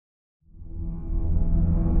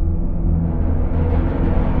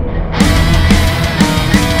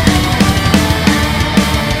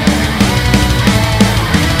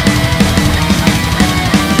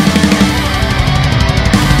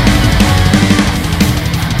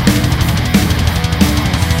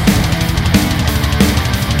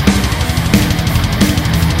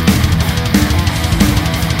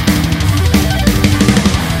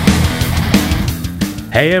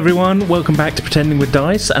Hey everyone, welcome back to Pretending with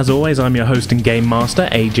Dice. As always, I'm your host and game master,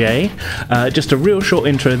 AJ. Just a real short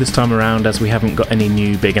intro this time around as we haven't got any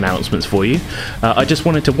new big announcements for you. I just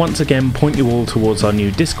wanted to once again point you all towards our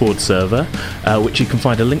new Discord server, which you can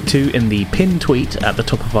find a link to in the pinned tweet at the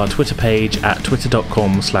top of our Twitter page at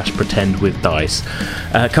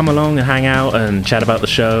twitter.com/pretendwithdice. Come along and hang out and chat about the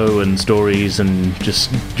show and stories and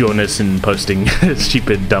just join us in posting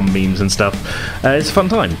stupid, dumb memes and stuff. It's a fun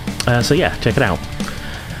time. So yeah, check it out.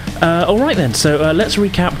 Alright then, so let's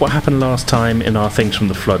recap what happened last time in our Things from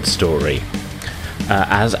the Flood story.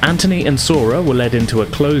 As Anthony and Sora were led into a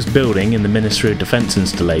closed building in the Ministry of Defence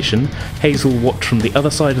installation, Hazel watched from the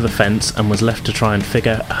other side of the fence and was left to try and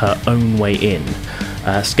figure her own way in.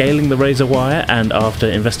 Scaling the razor wire and after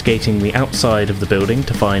investigating the outside of the building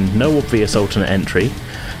to find no obvious alternate entry,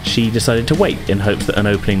 she decided to wait in hopes that an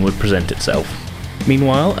opening would present itself.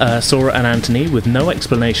 Meanwhile, Sora and Anthony, with no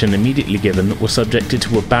explanation immediately given, were subjected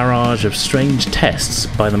to a barrage of strange tests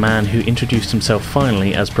by the man who introduced himself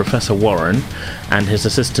finally as Professor Warren and his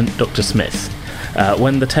assistant Dr. Smith.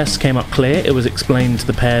 When the tests came up clear, it was explained to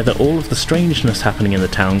the pair that all of the strangeness happening in the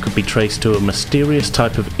town could be traced to a mysterious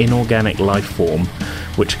type of inorganic life form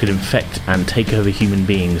which could infect and take over human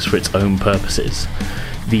beings for its own purposes.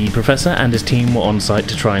 The professor and his team were on site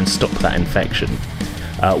to try and stop that infection.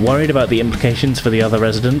 Worried about the implications for the other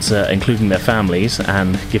residents, including their families,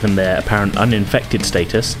 and given their apparent uninfected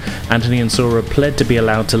status, Anthony and Sora pled to be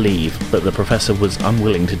allowed to leave, but the professor was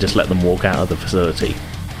unwilling to just let them walk out of the facility.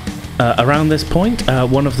 Around this point,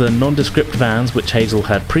 one of the nondescript vans which Hazel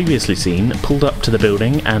had previously seen pulled up to the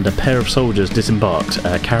building and a pair of soldiers disembarked,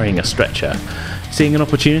 carrying a stretcher. Seeing an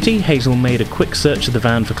opportunity, Hazel made a quick search of the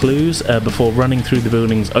van for clues before running through the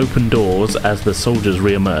building's open doors as the soldiers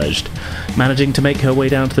re-emerged. Managing to make her way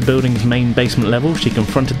down to the building's main basement level, she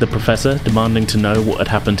confronted the professor, demanding to know what had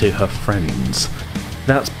happened to her friends.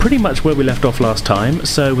 That's pretty much where we left off last time,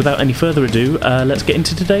 so without any further ado, let's get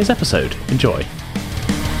into today's episode. Enjoy.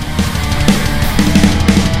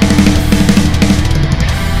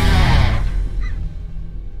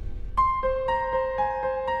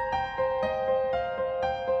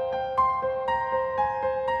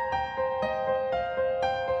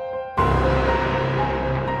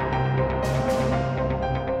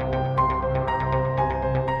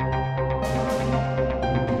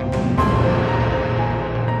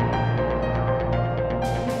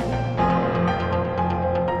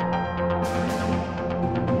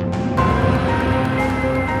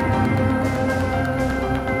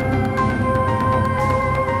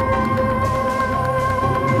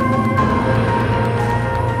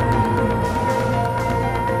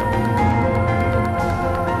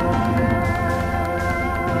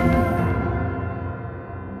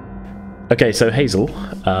 Okay, so Hazel,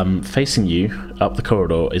 facing you up the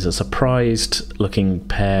corridor is a surprised-looking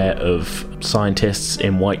pair of scientists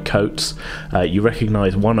in white coats. You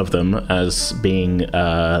recognise one of them as being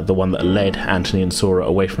the one that led Anthony and Sora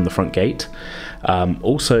away from the front gate.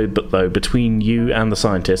 Also, but though, between you and the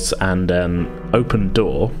scientists and an open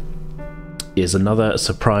door is another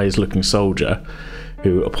surprised-looking soldier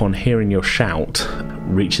who, upon hearing your shout,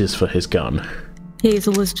 reaches for his gun.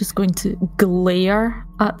 Hazel is just going to glare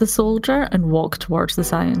at the soldier and walk towards the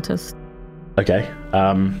scientist. Okay.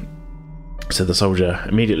 So the soldier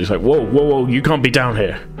immediately is like, whoa, you can't be down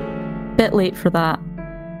here. Bit late for that.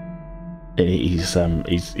 He's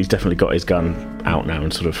definitely got his gun out now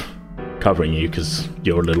and sort of covering you because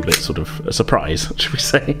you're a little bit sort of a surprise, should we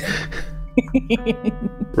say?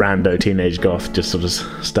 Rando teenage goth just sort of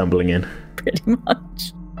stumbling in. Pretty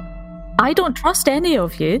much. I don't trust any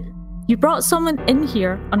of you. You brought someone in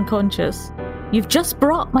here unconscious. You've just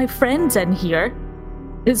brought my friends in here.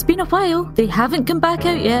 It's been a while. They haven't come back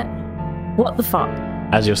out yet. What the fuck?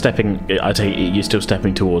 As you're stepping, I take it you're still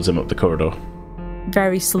stepping towards them up the corridor.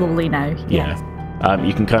 Very slowly now. Yeah.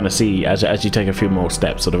 You can kind of see, as you take a few more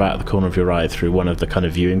steps, sort of out of the corner of your eye through one of the kind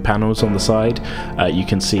of viewing panels on the side, you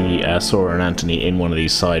can see Sora and Anthony in one of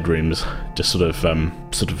these side rooms, just sort of,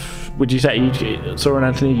 would you say, Sora and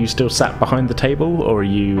Anthony, you still sat behind the table, or are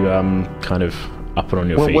you kind of up and on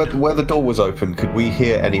your feet? Where the door was open, could we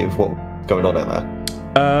hear any of what was going on in there?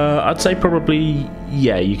 I'd say probably,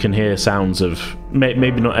 yeah, you can hear sounds of,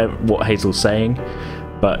 maybe not what Hazel's saying,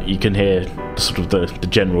 but you can hear sort of the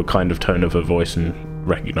general kind of tone of her voice and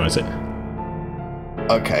recognise it.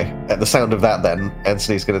 Okay, at the sound of that then,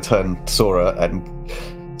 Anthony's going to turn to Sora and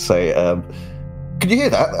say, can you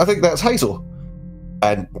hear that? I think that's Hazel.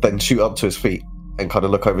 And then shoot up to his feet and kind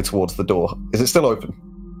of look over towards the door. Is it still open?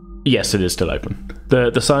 Yes, it is still open.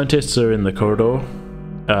 The scientists are in the corridor.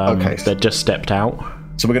 Okay. They've just stepped out.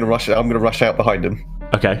 So we're going to rush. I'm going to rush out behind him.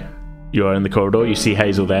 Okay. You are in the corridor. You see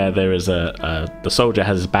Hazel there. There is the soldier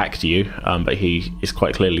has his back to you, but he is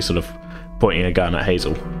quite clearly sort of pointing a gun at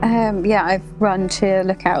Hazel. Yeah, I've run to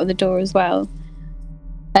look out of the door as well.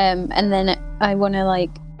 And then I want to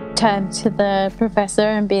turn to the professor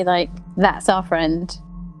and be like, "That's our friend."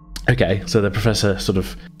 Okay, so the professor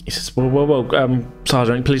he says, well,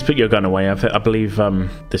 Sergeant, please put your gun away. I believe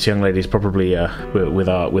this young lady is probably with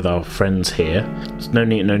our friends here. There's no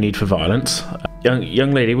need for violence.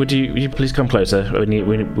 Young lady, would you please come closer? We'll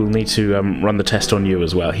need to run the test on you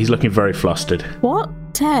as well. He's looking very flustered. What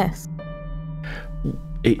test?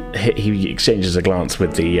 He exchanges a glance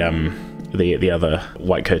with the other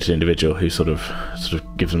white-coated individual, who sort of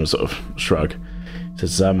gives him a sort of shrug.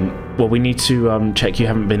 Says, well, we need to check you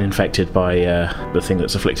haven't been infected by the thing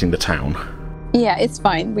that's afflicting the town. Yeah, it's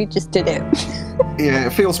fine. We just did it. Yeah,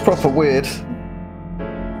 it feels proper weird.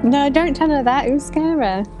 No, don't tell her that. It will scare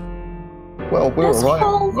her. Well, we're This alright.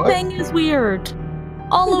 whole right? thing is weird.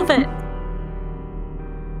 All of it.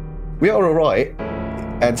 We are alright,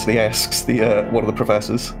 Anthony asks one of the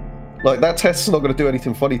professors. That test's not going to do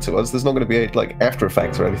anything funny to us. There's not going to be after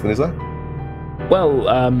effects or anything, is there?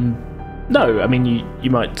 Well, no. I mean, you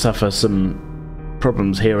might suffer some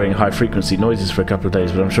problems hearing high-frequency noises for a couple of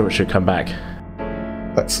days, but I'm sure it should come back.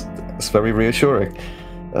 That's very reassuring.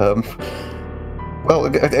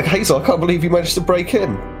 Well, Hazel, I can't believe you managed to break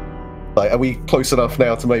in. Are we close enough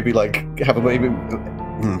now to maybe have a maybe?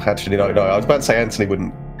 Actually, no. I was about to say Anthony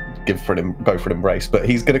wouldn't go for an embrace, but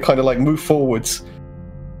he's going to kind of move forwards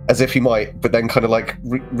as if he might, but then kind of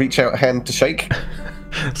reach out a hand to shake.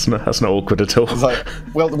 That's not awkward at all.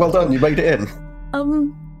 It's well done, you made it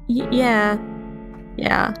in. Yeah.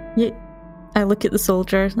 I look at the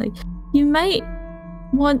soldier, you might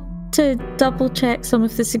want to double check some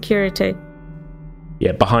of the security.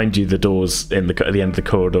 Yeah, behind you, the doors at the end of the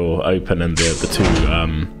corridor open, and the two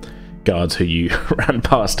guards who you ran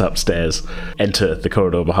past upstairs enter the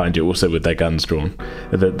corridor behind you, also with their guns drawn.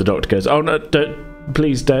 The doctor goes, "Oh no, don't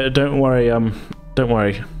worry. Don't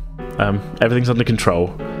worry. Everything's under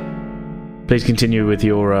control. Please continue with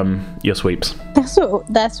your sweeps." That's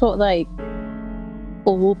what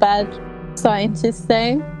all bad scientists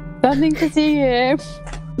say. Nothing to see here.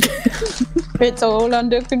 It's all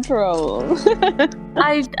under control.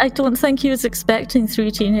 I don't think he was expecting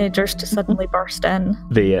 3 teenagers to suddenly burst in.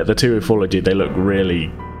 The two who followed you, they look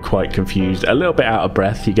really quite confused, a little bit out of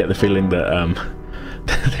breath. You get the feeling that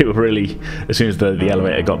they were really, as soon as the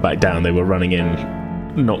elevator got back down, they were running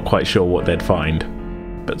in, not quite sure what they'd find,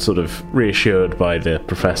 but sort of reassured by the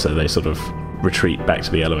professor, they sort of retreat back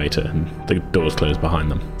to the elevator, and the doors close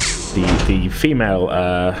behind them. The female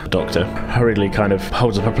doctor hurriedly kind of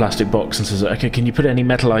holds up a plastic box and says, "Okay, can you put any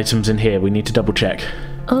metal items in here? We need to double check."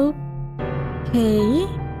 Okay.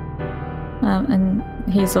 And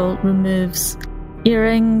Hazel removes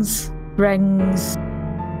earrings, rings.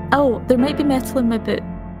 Oh, there might be metal in my boot.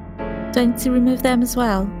 Do I need to remove them as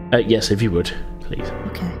well? Yes, if you would, please.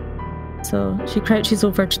 Okay. So she crouches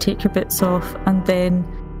over to take her boots off and then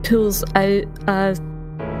pulls out a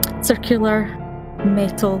circular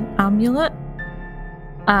metal amulet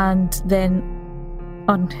and then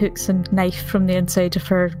unhooks a knife from the inside of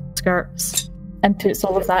her skirts and puts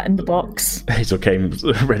all of that in the box. Hazel came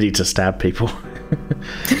ready to stab people.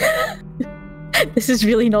 This is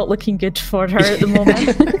really not looking good for her at the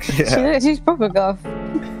moment. Yeah. She's proper goth.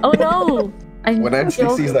 Oh no! When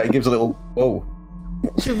Anthony sees that, he gives a little, "Oh."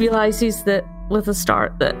 She realises that with a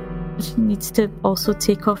start that she needs to also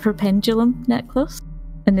take off her pendulum necklace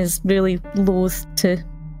and is really loath to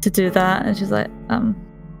do that. And she's like,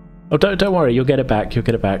 Oh, don't worry, you'll get it back.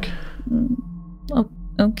 Oh,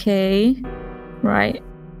 okay. Right.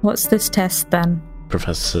 What's this test then?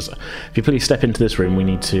 Professor says, "If you please step into this room, we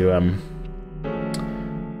need to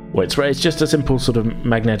well, it's just a simple sort of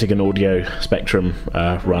magnetic and audio spectrum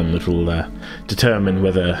run that will determine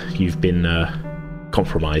whether you've been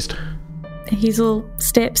compromised." Hazel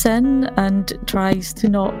steps in and tries to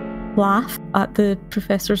not laugh at the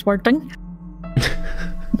professor's wording.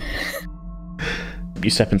 You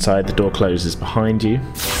step inside, the door closes behind you.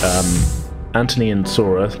 Anthony and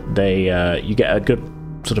Sora, you get a good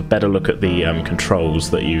sort of better look at the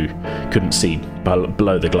controls that you couldn't see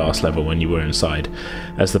below the glass level when you were inside.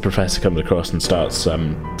 As the professor comes across and starts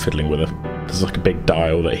fiddling with there's a big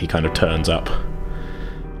dial that he kind of turns up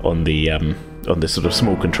on this sort of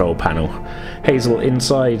small control panel. Hazel,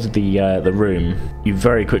 inside the room, you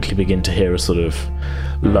very quickly begin to hear a sort of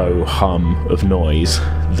low hum of noise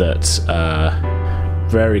that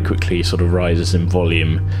very quickly sort of rises in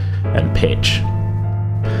volume and pitch.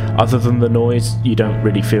 Other than the noise, you don't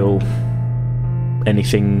really feel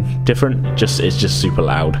anything different. It's just super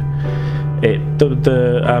loud.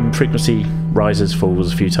 The frequency rises,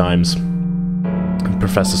 falls a few times. The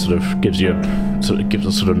professor sort of gives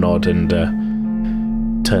a sort of nod and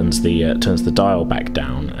turns the dial back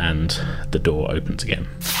down, and the door opens again.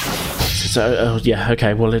 So yeah,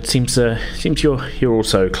 okay. Well, it seems you're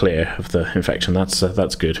also clear of the infection.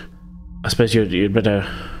 That's good. I suppose you'd better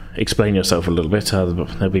explain yourself a little bit.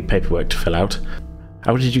 There'll be paperwork to fill out.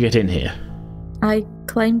 How did you get in here? I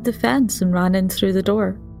climbed the fence and ran in through the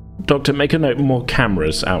door. Doctor, make a note. More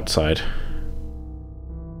cameras outside.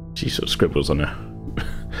 She sort of scribbles on a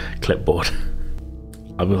clipboard.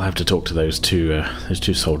 I will have to talk to those two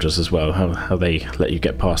soldiers as well. How they let you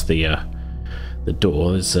get past the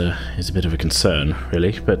door is a bit of a concern,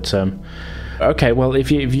 really. But okay, well,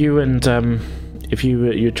 if you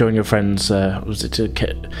join your friends, was it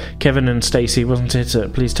Kevin and Stacy, wasn't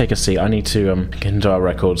it? Please take a seat. I need to get into our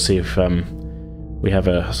records, see if we have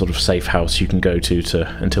a sort of safe house you can go to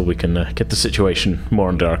until we can get the situation more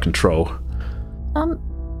under our control.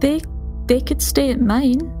 They could stay at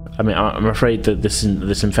mine. I mean, I'm afraid that this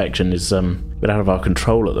infection is a bit out of our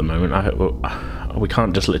control at the moment. We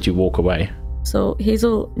can't just let you walk away. So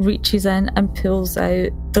Hazel reaches in and pulls out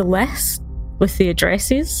the list with the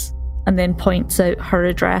addresses, and then points out her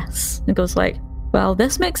address and goes like, well,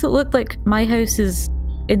 this makes it look like my house is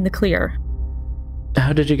in the clear.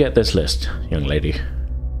 How did you get this list, young lady?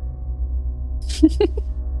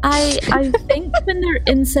 I think when they're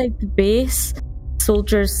inside the base,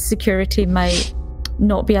 soldiers' security might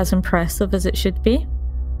not be as impressive as it should be.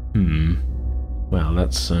 Well,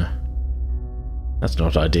 that's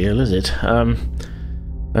not ideal, is it?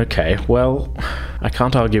 Okay, well, I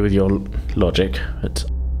can't argue with your logic, but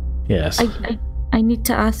yes. I need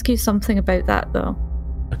to ask you something about that, though.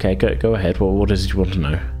 Okay, go ahead. Well, what is it you want to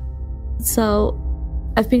know? So,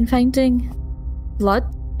 I've been finding blood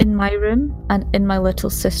in my room and in my little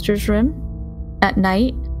sister's room at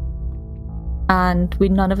night, and we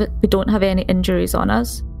don't have any injuries on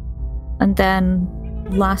us. And then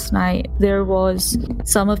last night there was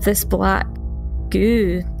some of this black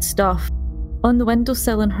goo stuff on the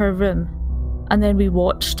windowsill in her room, and then we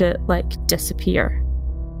watched it disappear.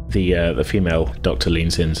 The female doctor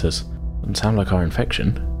leans in and says, "Doesn't sound like our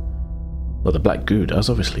infection." Well, the black goo does,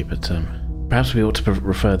 obviously, but perhaps we ought to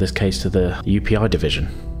refer this case to the UPI division.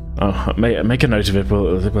 Make a note of it.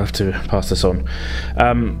 We'll have to pass this on.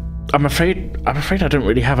 I'm afraid I don't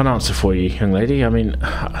really have an answer for you, young lady. I mean,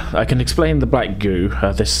 I can explain the black goo,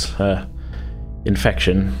 this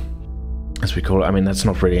infection, as we call it. I mean, that's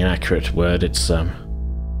not really an accurate word. It's a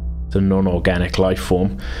non-organic life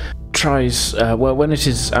form. When it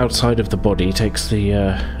is outside of the body, it takes the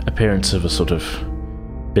appearance of a sort of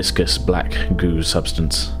viscous black goo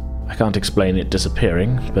substance. I can't explain it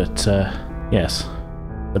disappearing, but yes.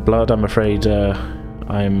 The blood, I'm afraid,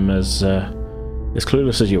 I'm as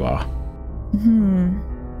clueless as you are.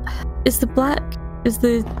 Is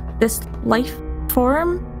this life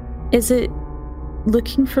form, is it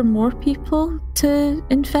looking for more people to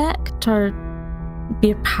infect or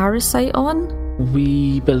be a parasite on?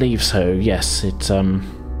 We believe so, yes. It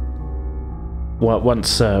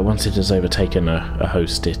once it has overtaken a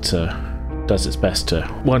host, it does its best to,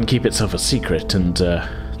 one, keep itself a secret, and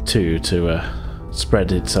two, to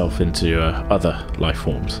spread itself into other life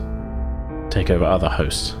forms, take over other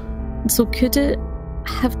hosts. So could it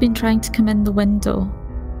have been trying to come in the window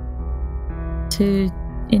to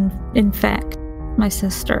infect my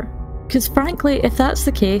sister? Because frankly, if that's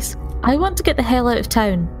the case, I want to get the hell out of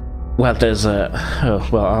town. Well, there's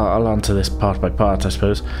I'll answer this part by part, I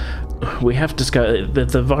suppose. We have discovered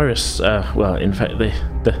the virus. In fact,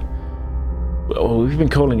 we've been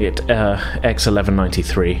calling it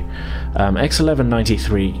X1193.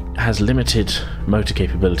 X1193 has limited motor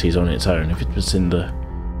capabilities on its own. If it was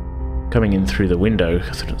coming in through the window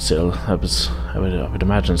sill, I would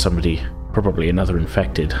imagine somebody, probably another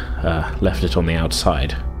infected, left it on the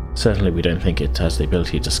outside. Certainly, we don't think it has the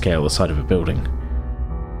ability to scale the side of a building.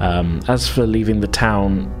 As for leaving the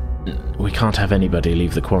town, we can't have anybody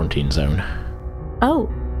leave the quarantine zone. Oh,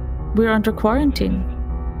 we're under quarantine.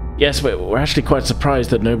 Yes, we're actually quite surprised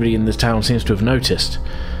that nobody in this town seems to have noticed.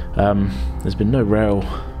 There's been no rail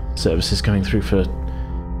services coming through for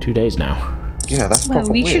 2 days now. Yeah, that's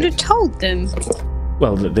probably we weird. should have told them.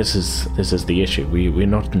 Well, this is the issue. We're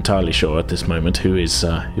not entirely sure at this moment who's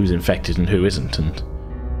infected and who isn't, and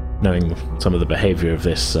knowing some of the behaviour of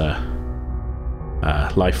this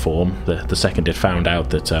life form, the second it found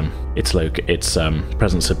out that its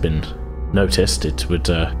presence had been noticed, it would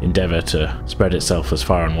endeavour to spread itself as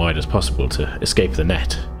far and wide as possible to escape the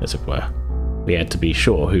net, as it were. We had to be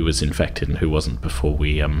sure who was infected and who wasn't before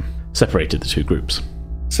we separated the two groups.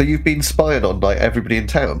 So you've been spying on like everybody in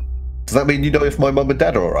town? Does that mean you know if my mum and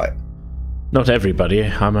dad are alright? Not everybody.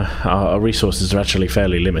 Our resources are actually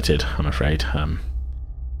fairly limited, I'm afraid.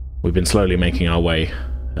 We've been slowly making our way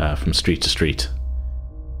from street to street,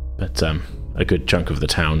 but a good chunk of the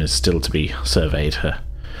town is still to be surveyed.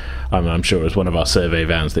 I'm sure it was one of our survey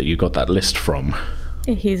vans that you got that list from.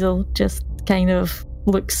 Hazel just kind of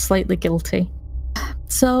looks slightly guilty.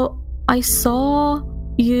 So I saw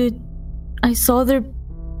there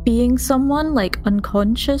being someone like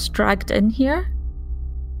unconscious dragged in here.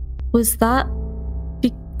 Was that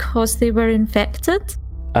because they were infected?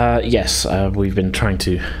 Yes, we've been trying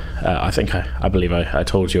to. I believe I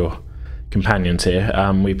told your companions here.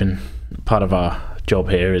 We've been part of our job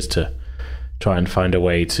here is to try and find a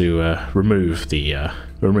way to remove the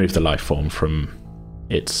life form from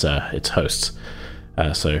its hosts.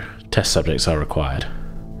 So test subjects are required.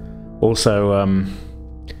 Also,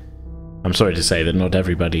 I'm sorry to say that not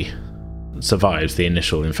everybody survives the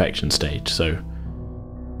initial infection stage. So,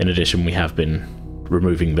 in addition, we have been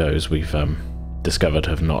removing those we've discovered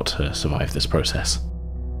have not survived this process.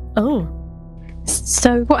 Oh.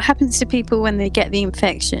 So what happens to people when they get the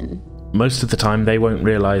infection? Most of the time they won't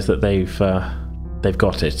realise that they've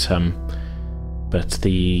got it. But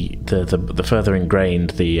the further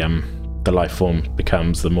ingrained the life form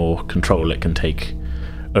becomes, the more control it can take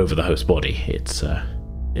over the host body.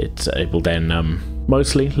 It will then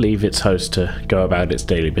mostly leave its host to go about its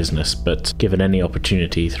daily business, but given any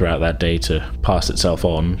opportunity throughout that day to pass itself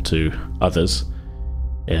on to others,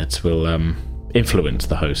 it will influence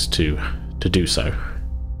the host to do so.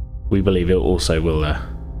 We believe it also will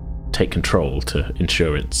take control to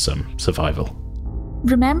ensure its survival.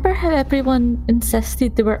 Remember how everyone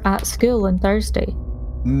insisted they were at school on Thursday?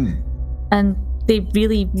 And they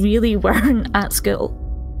really, really weren't at school?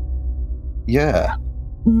 Yeah.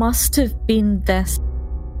 Must have been this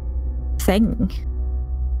thing.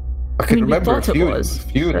 I can we remember a thought it few was.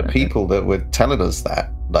 of the people that were telling us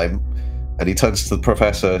that name, and he turns to the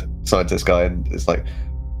professor, scientist guy, and is like,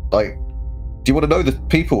 do you want to know the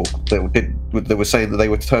people that were saying that they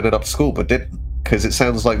were turning up to school but didn't? Because it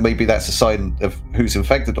sounds like maybe that's a sign of who's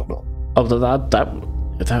infected or not. Oh, that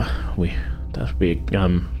would be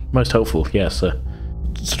most helpful. Yes,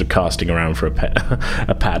 sort of casting around for a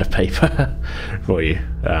pad of paper for you.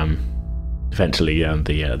 Eventually,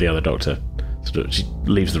 the other doctor she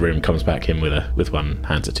leaves the room, comes back in with one,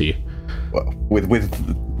 hands it to you. Well, with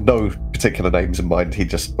no particular names in mind, he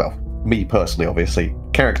just, me personally, obviously,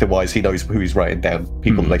 character-wise, he knows who he's writing down,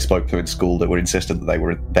 people that they spoke to in school that were insistent that they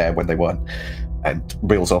were there when they weren't, and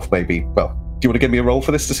reels off maybe, do you want to give me a roll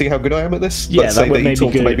for this to see how good I am at this? Yeah, Let's say that you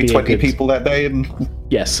talked to maybe 20 good... people that day, and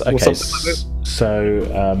yes, okay. So,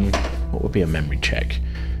 what would be a memory check?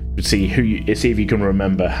 See if you can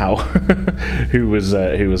remember how who was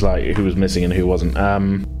missing and who wasn't.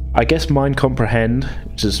 I guess mind comprehend,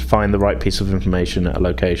 just find the right piece of information at a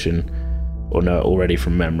location, or know it already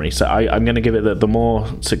from memory. So I'm going to give it that the more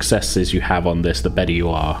successes you have on this, the better you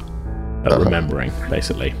are at remembering,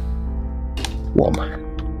 basically. One.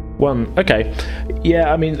 Okay.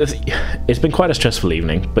 Yeah, I mean, it's been quite a stressful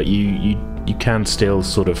evening, but you can still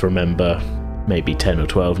sort of remember maybe 10 or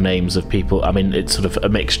 12 names of people. I mean, it's sort of a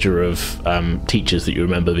mixture of teachers that you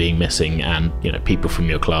remember being missing and, people from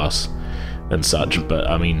your class and such. But,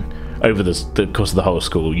 I mean, over the course of the whole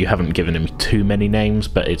school, you haven't given him too many names,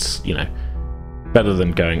 but it's, better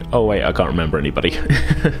than going, oh, wait, I can't remember anybody.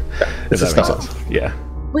 It's a start. Yeah.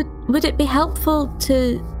 Would it be helpful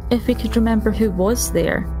if we could remember who was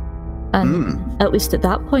there? And at least at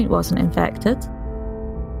that point wasn't infected?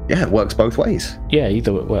 Yeah, it works both ways. Yeah,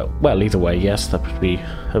 either way, yes, that would be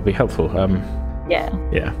helpful. Yeah.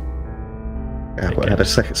 Yeah, we had a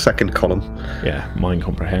second column. Yeah, mind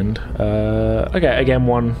comprehend. Okay, again,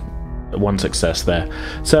 one success there.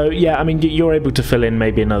 So yeah, I mean, you're able to fill in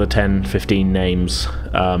maybe another 10, 15 names.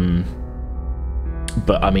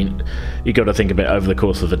 But I mean, you got to think of it over the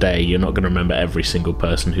course of the day. You're not going to remember every single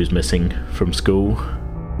person who's missing from school.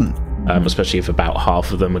 Especially if about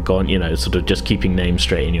half of them are gone. Sort of just keeping names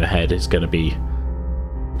straight in your head is going to be,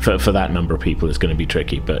 for that number of people, it's going to be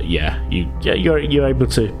tricky. But you're able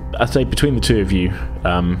to. I'd say between the two of you,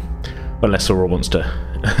 unless Sora wants to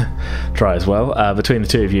try as well. Between the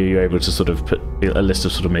two of you, you're able to sort of put a list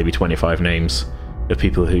of sort of maybe 25 names of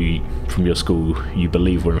people who from your school you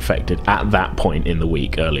believe were infected at that point in the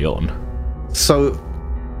week early on. So,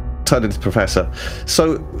 turn into the professor.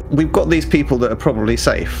 So we've got these people that are probably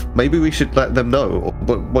safe. Maybe we should let them know.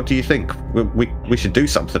 What do you think? We should do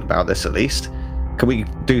something about this at least. Can we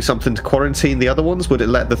do something to quarantine the other ones? Would it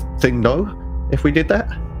let the thing know if we did that?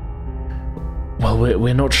 Well,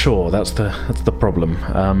 we're not sure. That's the problem.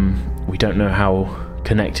 We don't know how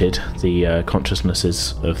connected the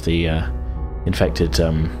consciousnesses of the infected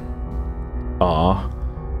are.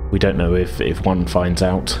 We don't know if one finds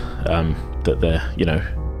out that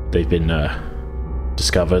they've been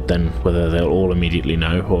discovered, then whether they'll all immediately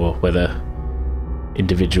know, or whether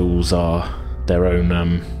individuals are their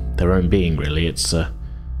own being. Really, it's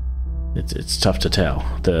tough to tell.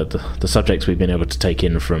 The subjects we've been able to take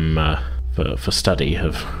in from for study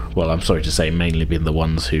have, well, I'm sorry to say, mainly been the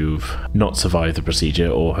ones who've not survived the procedure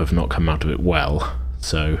or have not come out of it well.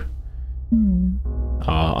 So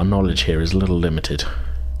our knowledge here is a little limited.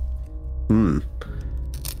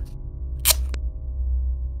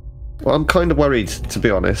 Well, I'm kind of worried, to be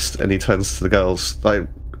honest. And he turns to the girls. Like,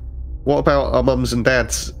 what about our mums and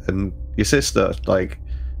dads and your sister? Like,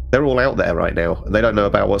 they're all out there right now, and they don't know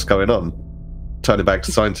about what's going on. Turning back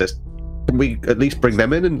to scientists, can we at least bring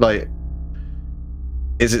them in? And like,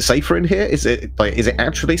 is it safer in here? Is it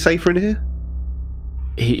actually safer in here?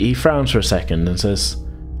 He frowns for a second and says,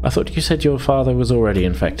 "I thought you said your father was already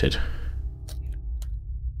infected."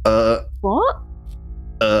 What?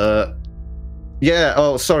 Yeah.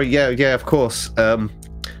 Oh, sorry. Yeah. Of course. And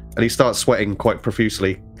he starts sweating quite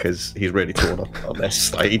profusely because he's really torn on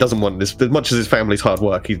this. Like, he doesn't want this. As much as his family's hard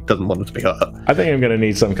work, he doesn't want it to be hurt. I think I'm going to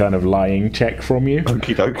need some kind of lying check from you.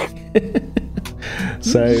 Okie doke.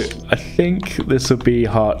 So I think this will be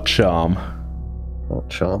heart charm. Heart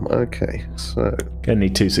charm. Okay. So Gonna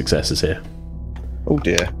need 2 successes here. Oh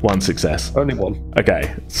dear. 1 success. Only 1.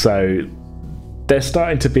 Okay. So they're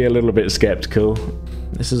starting to be a little bit skeptical.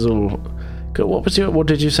 This is all. What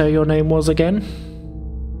did you say your name was again?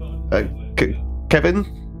 Kevin?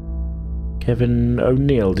 Kevin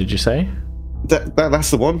O'Neill, did you say?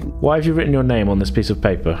 That's the one. Why have you written your name on this piece of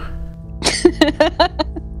paper?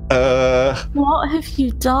 What have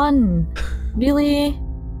you done? Really?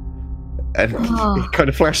 And he kind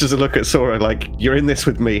of flashes a look at Sora like, you're in this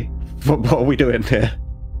with me. What are we doing here?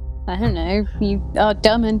 I don't know. You are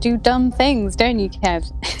dumb and do dumb things, don't you,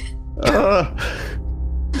 Kev?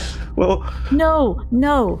 Well... No.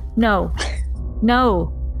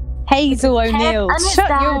 Hazel O'Neill,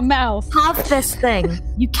 shut your mouth. Have this thing.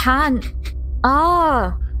 You can't.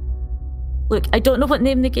 Look, I don't know what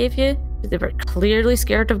name they gave you, but they were clearly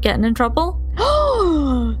scared of getting in trouble.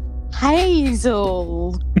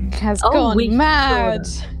 Hazel has gone mad.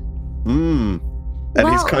 And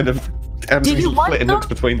he's kind of split and looks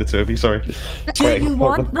between the two of you. Sorry. Do you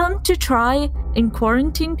want them to try and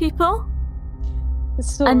quarantine people?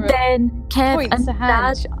 Sora and then Kev and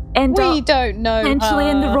Dad end up potentially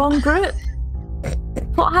in the wrong group?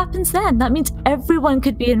 What happens then? That means everyone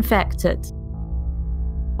could be infected.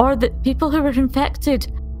 Or that people who are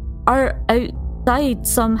infected are outside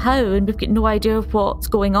somehow and we've got no idea of what's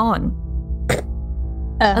going on.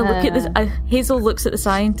 And look at this. Hazel looks at the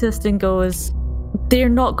scientist and goes, "They're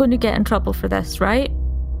not going to get in trouble for this, right?"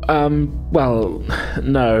 Well,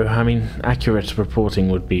 no. I mean, accurate reporting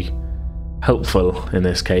would be helpful in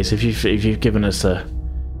this case. If you've given us a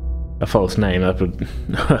false name, that would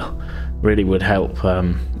really would help.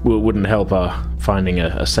 Wouldn't help our finding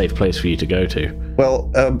a safe place for you to go to.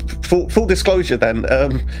 Well, full disclosure then.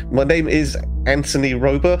 My name is Anthony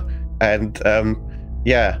Rober, and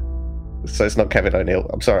yeah, so it's not Kevin O'Neill.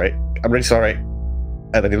 I'm sorry. I'm really sorry.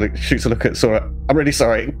 And then he shoots a look at Sora. I'm really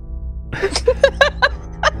sorry.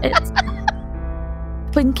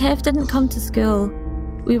 When Kev didn't come to school,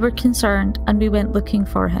 we were concerned and we went looking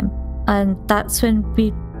for him. And that's when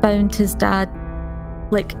we found his dad,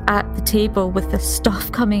 like, at the table with the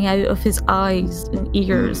stuff coming out of his eyes and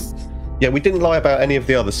ears. Yeah, we didn't lie about any of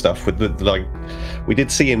the other stuff. With we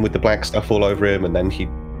did see him with the black stuff all over him, and then he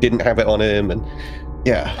didn't have it on him, and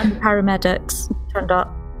yeah. And the paramedics turned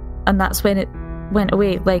up, and that's when it went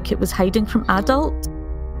away. Like, it was hiding from adult,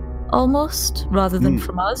 almost, rather than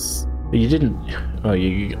from us. You didn't. Oh,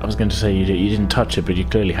 I was going to say you didn't touch it, but you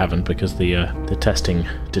clearly haven't, because the testing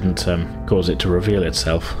didn't cause it to reveal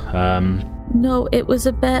itself. No, it was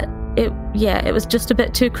a bit. It was just a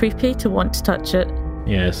bit too creepy to want to touch it.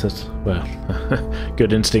 Yes, that's, well,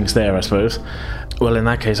 good instincts there, I suppose. Well, in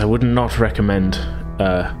that case, I would not recommend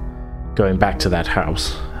going back to that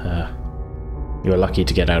house. You're lucky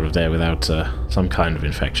to get out of there without some kind of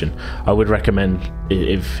infection. I would recommend,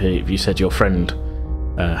 if you said your friend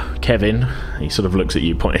Kevin, he sort of looks at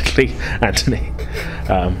you pointedly, Anthony,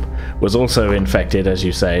 was also infected, as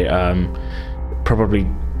you say, probably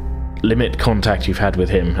limit contact you've had with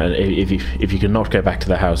him. If you can not go back to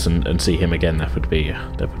the house and see him again, that would be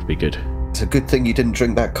good. It's a good thing you didn't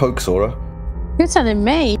drink that Coke, Sora. You're telling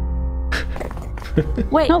me.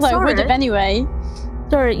 Wait, not that I would have anyway.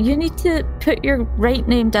 Sorry, you need to put your right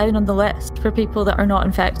name down on the list for people that are not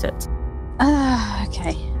infected.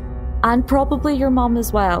 Okay. And probably your mum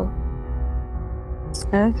as well.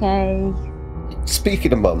 Okay.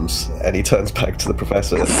 Speaking of mums, and he turns back to the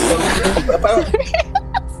professor.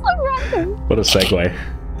 What a segue.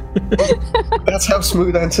 That's how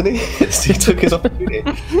smooth Anthony is. He took his opportunity.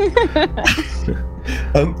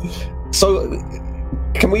 So,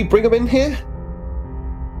 can we bring them in here?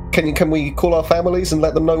 Can we call our families and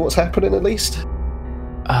let them know what's happening at least?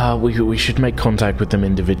 We should make contact with them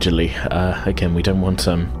individually. Again, we don't want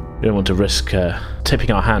to risk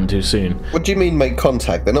tipping our hand too soon. What do you mean make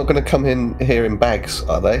contact? They're not going to come in here in bags,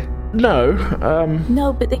 are they? No.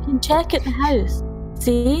 No, but they can check at the house.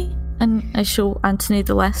 See? And I show Anthony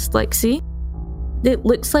the list. Like, see? It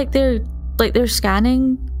looks like they're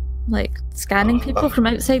scanning people from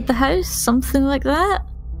outside the house, something like that.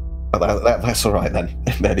 That's all right then.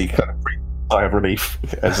 And then he kind of breathed a sigh of relief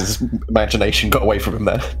as his imagination got away from him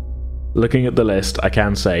there. Looking at the list, I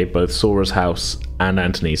can say both Sora's house and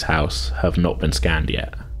Anthony's house have not been scanned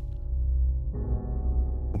yet.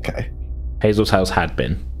 Okay. Hazel's house had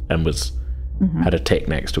been and had a tick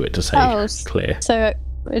next to it to say clear. So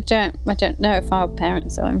I don't know if our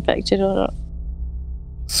parents are infected or not.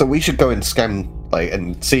 So we should go and scan,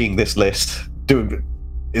 and seeing this list.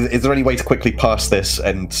 Is there any way to quickly pass this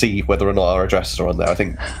and see whether or not our addresses are on there? I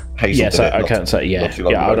think Hazel. Yes, I can't say. Yeah,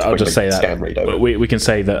 I'll just say that. We can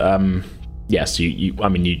say that. Yes, you. I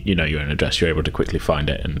mean, you know your own address. You're able to quickly find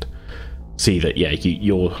it and see that. Yeah,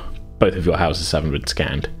 both of your houses haven't been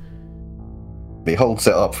scanned. He holds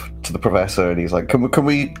it up to the professor and he's like, "Can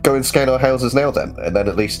we go and scan our houses now then? And then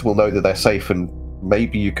at least we'll know that they're safe and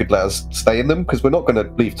maybe you could let us stay in them because we're not going to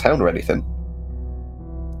leave town or anything."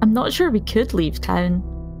 I'm not sure we could leave town.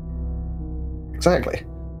 Exactly.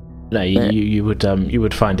 No, you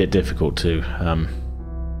would find it difficult to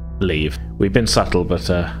leave. We've been subtle, but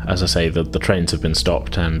as I say, the trains have been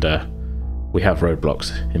stopped and we have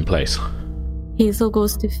roadblocks in place. Hazel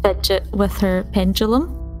goes to fidget with her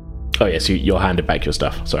pendulum. Oh yes, you're handed back your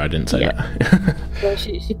stuff. Sorry, I didn't say that. So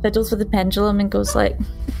she fiddles with the pendulum and goes like,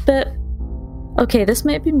 "But okay, this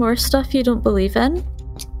might be more stuff you don't believe in,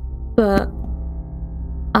 but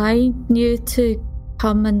I knew to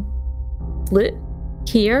come and look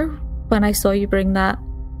here when I saw you bring that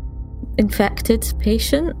infected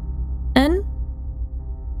patient in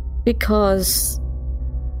because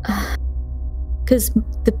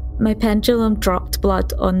my pendulum dropped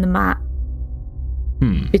blood on the mat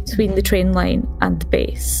between the train line and the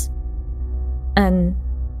base, and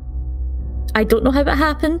I don't know how it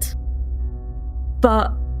happened,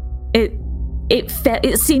 but it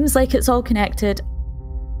seems like it's all connected.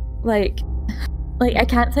 Like I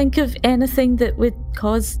can't think of anything that would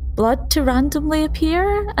cause blood to randomly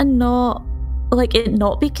appear and not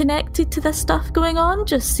be connected to this stuff going on.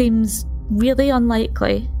 Just seems really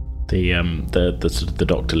unlikely. The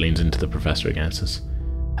doctor leans into the professor again and says,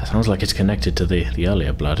 "That sounds like it's connected to the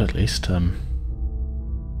earlier blood, at least.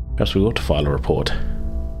 Perhaps we ought to file a report."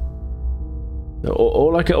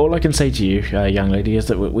 All I can say to you, young lady, is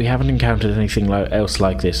that we haven't encountered anything else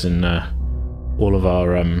like this in all of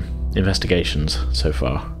our investigations so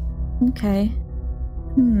far. Okay.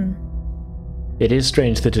 It is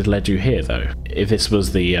strange that it led you here, though. If this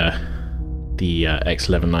was the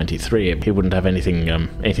X1193, he wouldn't have anything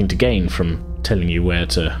to gain from telling you where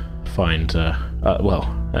to find.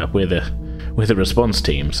 We're the response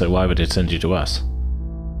team, so why would it send you to us?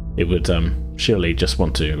 It would surely just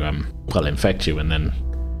want to infect you, and then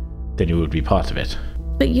you would be part of it.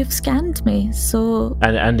 But you've scanned me, so...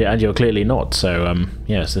 And you're clearly not, so,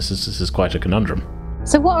 yes, this is quite a conundrum.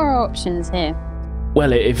 So what are our options here?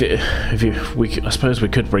 Well, I suppose we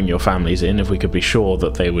could bring your families in if we could be sure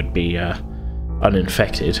that they would be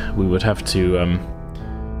uninfected. We would have to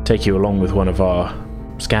take you along with one of our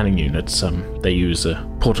scanning units. They use a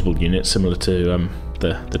portable unit similar to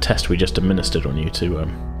the test we just administered on you to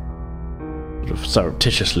sort of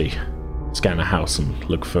surreptitiously scan a house and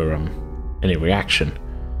look for any reaction.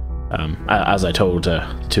 As I told the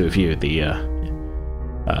two of you, the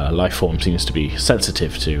life form seems to be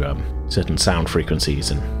sensitive to certain sound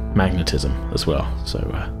frequencies and magnetism as well. So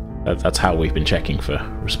that's how we've been checking for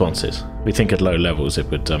responses. We think at low levels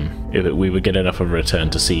we would get enough of a return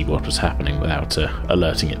to see what was happening without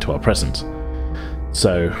alerting it to our presence.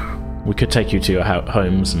 So we could take you to your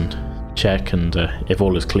homes and check, and if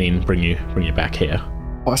all is clean, bring you back here.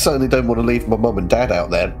 Well, I certainly don't want to leave my mum and dad out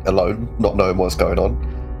there alone, not knowing what's going on.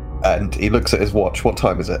 And he looks at his watch. What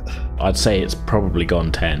time is it? I'd say it's probably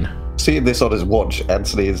gone 10. Seeing this on his watch,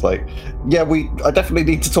 Anthony is like, "Yeah, I definitely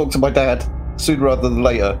need to talk to my dad sooner rather than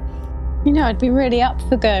later." You know, I'd be really up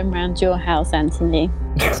for going round your house, Anthony.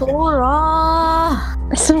 Sora!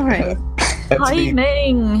 Sorry. Anthony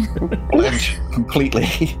Timing! blanch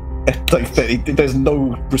completely. There's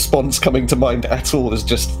no response coming to mind at all. There's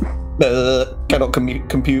just cannot compute.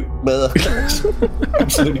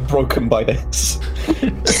 Absolutely broken by this.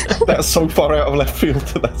 That's so far out of left field.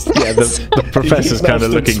 Yeah, the professor's kind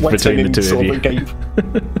of looking between the two of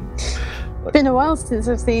you. Been a while since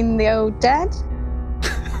I've seen the old dad.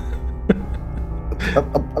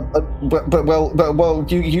 Well,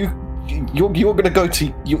 you're going to go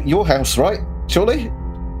to your house, right? Surely,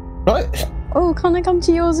 right? Oh, can I come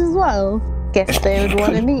to yours as well? Guess they would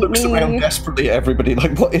want to meet Looks me. around desperately at everybody,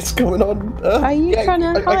 like, what is going on? Are you trying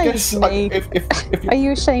to hide me? If Are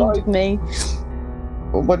you ashamed of me?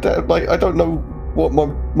 Well, my dad, I don't know what my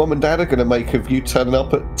mum and dad are going to make of you turning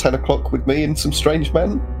up at 10 o'clock with me and some strange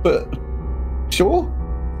men, but sure.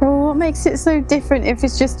 Well, what makes it so different if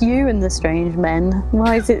it's just you and the strange men?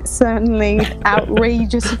 Why is it certainly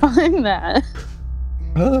outrageous if I'm there?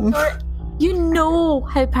 You know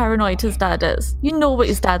how paranoid his dad is. You know what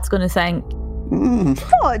his dad's going to think.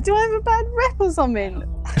 What? Do I have a bad rep or something?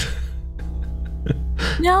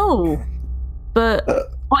 No. But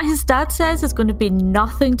what his dad says is going to be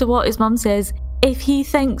nothing to what his mum says if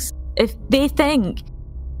they think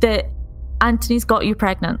that Anthony's got you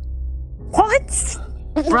pregnant. What?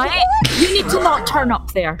 Right? You need to not turn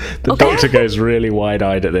up there. The doctor goes really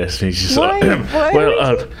wide-eyed at this, and he's just Why?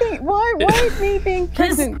 like, Why is me being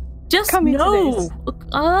pregnant? Just coming no. to this?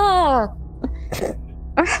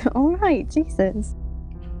 All right, Jesus.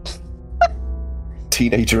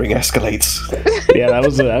 Teenagering escalates. Yeah, that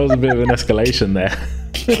was a bit of an escalation there.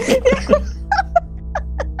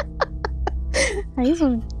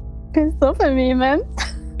 Hazel pissed off at me, man.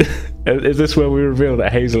 Is this where we reveal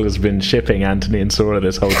that Hazel has been shipping Anthony and Sora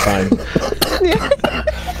this whole time?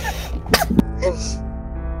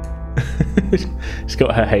 She's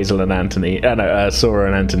got her Hazel and Anthony, Sora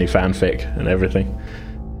and Anthony fanfic and everything.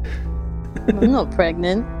 I'm not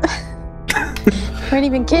pregnant. We ain't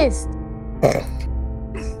even kissed.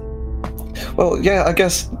 Well, yeah, I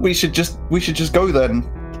guess we should just go then.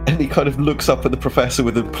 And he kind of looks up at the professor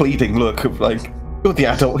with a pleading look of like, "You're the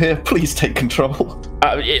adult here. Please take control."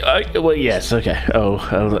 Well, yes, okay.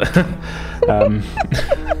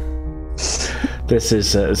 This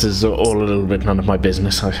is all a little bit none of my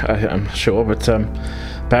business. I'm sure, but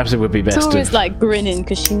perhaps it would be best. Sora's like grinning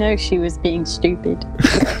because she knows she was being stupid,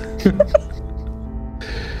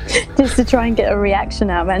 just to try and get a reaction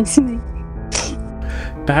out of Anthony.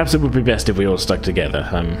 Perhaps it would be best if we all stuck together.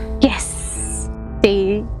 Yes,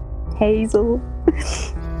 see, Hazel.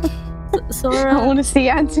 Sora, I want to see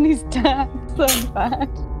Anthony's dad so bad.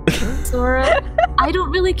 Sora, I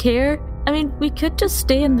don't really care. I mean, we could just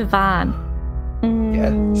stay in the van.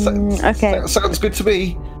 Okay. Sounds good to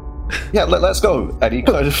me. Yeah, let's go. And he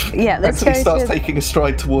kind of let's Anthony go starts to- taking a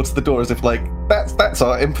stride towards the door as if like that's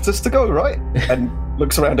our impetus to go, right? And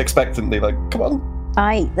looks around expectantly, like, come on.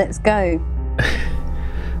 Aight, let's go.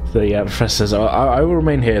 The professor says, I will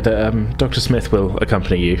remain here. Dr. Smith will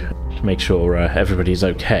accompany you to make sure everybody's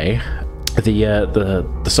okay. The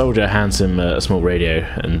soldier hands him a small radio,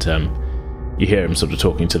 and you hear him sort of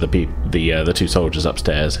talking to the two soldiers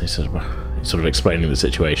upstairs. He says, he's sort of explaining the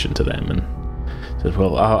situation to them, and says,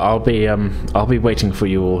 "Well, I'll be waiting for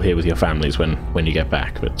you all here with your families when you get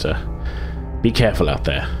back. But be careful out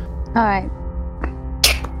there." All right.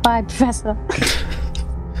 Bye, Professor.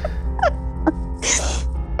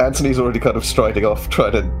 Anthony's already kind of striding off,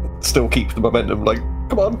 trying to still keep the momentum. Like,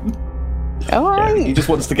 come on. All right. He just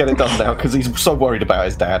wants to get it done now because he's so worried about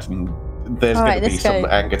his dad, and there's All going right, to be let's some go.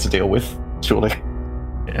 anger to deal with, surely.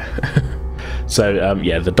 Yeah. So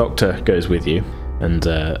the doctor goes with you, and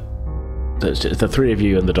the three of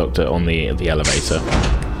you and the doctor on the elevator.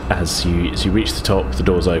 As you reach the top, the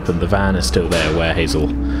doors open. The van is still there where Hazel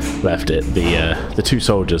left it. The two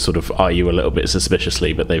soldiers sort of eye you a little bit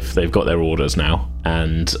suspiciously, but they've got their orders now.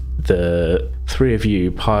 And the three of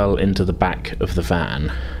you pile into the back of the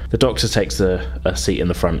van. The doctor takes a seat in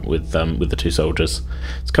the front with the two soldiers.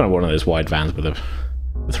 It's kind of one of those wide vans with the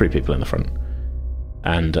three people in the front.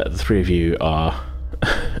 And the three of you are,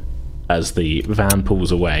 as the van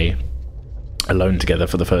pulls away, alone together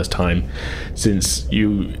for the first time since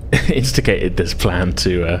you instigated this plan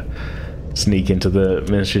to sneak into the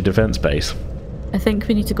Ministry of Defence base. I think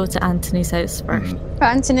we need to go to Anthony's house first.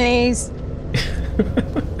 Anthony's.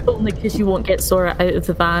 Only because you won't get Sora out of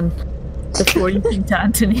the van before you come to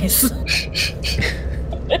Anthony's.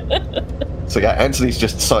 So yeah, Anthony's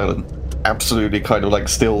just silent, absolutely kind of like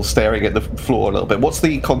still staring at the floor a little bit. What's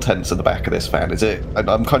the contents of the back of this van? Is it?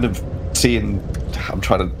 I'm kind of seeing. I'm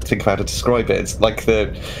trying to think of how to describe it. It's like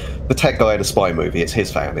the tech guy in a spy movie. It's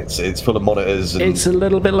his van. It's full of monitors. And it's a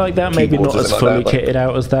little bit like that. Maybe not as fully kitted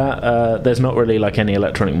out as that. There's not really like any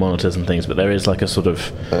electronic monitors and things, but there is like a sort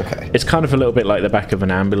of. Okay. It's kind of a little bit like the back of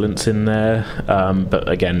an ambulance in there, but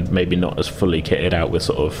again, maybe not as fully kitted out with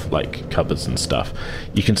sort of like cupboards and stuff.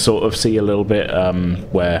 You can sort of see a little bit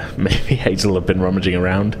where maybe Hazel have been rummaging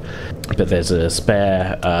around, but there's a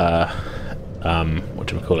spare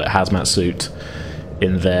hazmat suit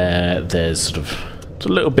in there. There's sort of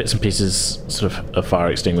little bits and pieces sort of fire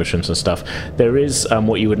extinguishers and stuff. There is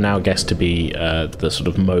what you would now guess to be the sort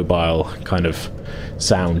of mobile kind of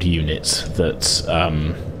sound units that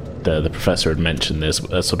the professor had mentioned. There's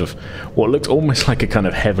a sort of what looked almost like a kind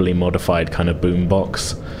of heavily modified kind of boom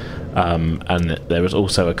box, and there was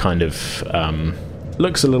also a kind of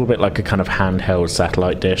looks a little bit like a kind of handheld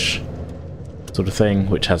satellite dish sort of thing,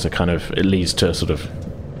 which has a kind of, it leads to a sort of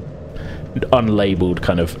unlabeled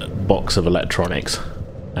kind of box of electronics,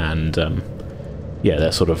 and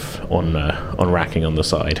they're sort of on racking on the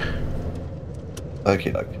side.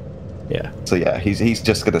 Okay, doke. Yeah. So yeah, he's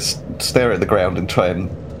just gonna stare at the ground and try and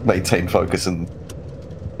maintain focus, and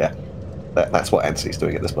yeah, that's what Anthony's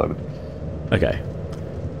doing at this moment. Okay.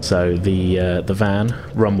 So the van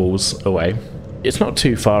rumbles away. It's not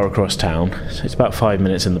too far across town. It's about 5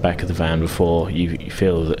 minutes in the back of the van before you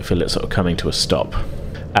feel it sort of coming to a stop.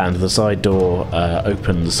 And the side door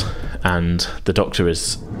opens, and the doctor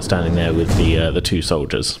is standing there with the two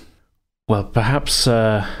soldiers. Well, perhaps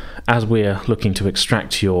as we're looking to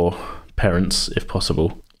extract your parents, if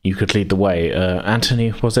possible, you could lead the way.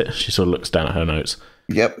 Anthony, was it? She sort of looks down at her notes.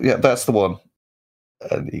 Yep, that's the one.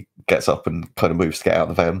 And he gets up and kind of moves to get out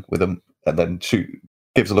of the van with them, and then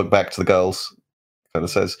gives a look back to the girls, kind of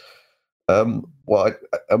says, well,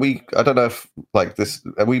 are we, I don't know if, like this,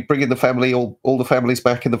 are we bringing the family, all the families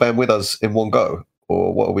back in the van with us in one go?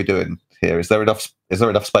 Or what are we doing here? Is there enough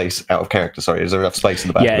space, out of character, sorry, is there enough space in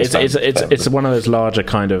the back? Yeah, it's one of those larger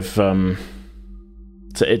kind of,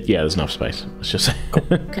 there's enough space, let's just say.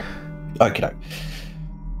 Cool. Okay.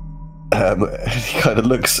 He kind of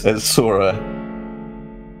looks at Sora,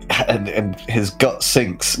 and his gut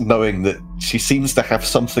sinks, knowing that she seems to have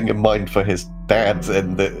something in mind for his dad,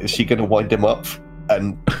 and that is she going to wind him up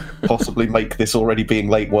and possibly make this already being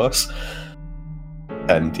late worse?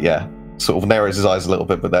 And yeah, sort of narrows his eyes a little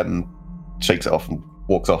bit, but then shakes it off and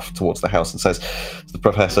walks off towards the house and says to the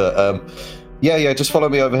professor, yeah, just follow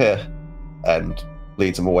me over here, and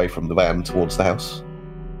leads him away from the van towards the house.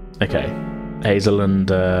 Okay. Hazel and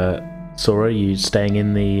Sora, you staying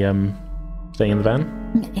in the van?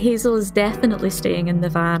 Hazel is definitely staying in the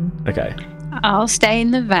van. Okay. I'll stay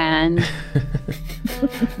in the van.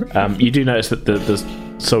 You do notice that the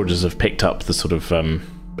soldiers have picked up the sort of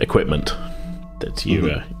equipment that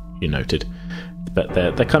you noted, but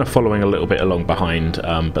they're kind of following a little bit along behind,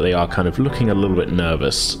 but they are kind of looking a little bit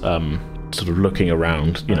nervous, sort of looking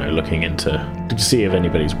around, looking to see if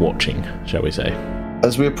anybody's watching, shall we say.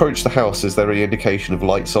 As we approach the house, is there any indication of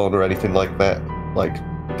lights on or anything like that? Like,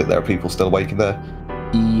 that there are people still awake in there?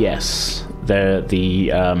 Yes, the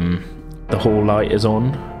hall light is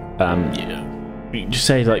on. You just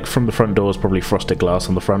say, like, from the front doors, probably frosted glass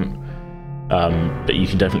on the front, but you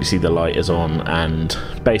can definitely see the light is on, and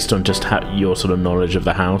based on just your sort of knowledge of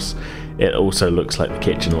the house, it also looks like the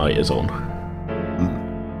kitchen light is on.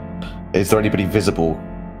 Is there anybody visible?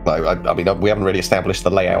 Like, I mean, we haven't really established the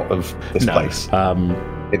layout of this place.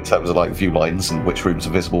 In terms of like view lines and which rooms are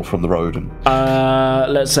visible from the road. And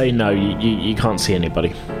let's say no, you can't see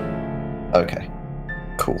anybody. Okay,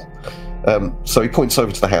 cool. So he points over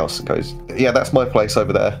to the house and goes, yeah, that's my place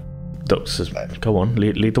over there. Doctor says, go on,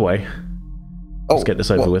 lead the way. Let's get this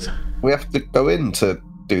over with. We have to go in to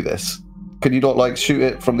do this. Can you not like shoot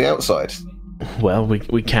it from the outside? Well,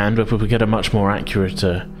 we can, but we get a much more accurate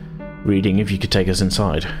reading if you could take us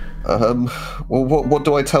inside. Well, what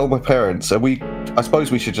do I tell my parents? I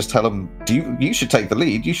suppose we should just tell them, you should take the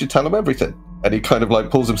lead, you should tell them everything. And he kind of like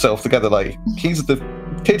pulls himself together, like, he's the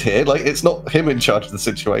kid here, like, it's not him in charge of the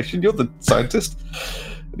situation, you're the scientist.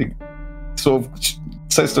 And he sort of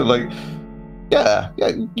says to him, like, yeah,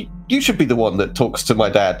 you should be the one that talks to my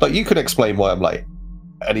dad, like, you can explain why I'm late.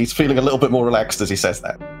 And he's feeling a little bit more relaxed as he says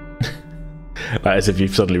that. As if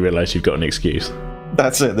you've suddenly realised you've got an excuse.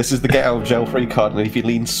 That's it. This is the get out of jail free card, and if you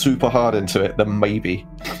lean super hard into it, then maybe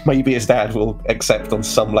his dad will accept on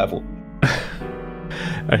some level.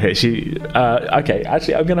 Okay, okay,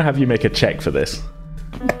 actually, I'm going to have you make a check for this.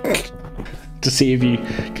 To see if you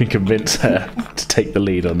can convince her to take the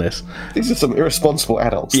lead on this. These are some irresponsible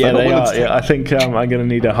adults. Yeah, they are. Yeah, I think I'm going to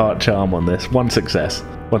need a heart charm on this. One success.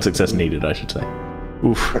 One success needed, I should say.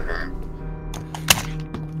 Oof.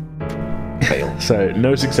 fail. So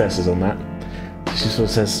no successes on that. She sort of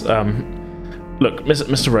says, look,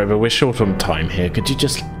 Mr. Rover, we're short on time here. Could you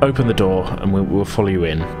just open the door and we'll follow you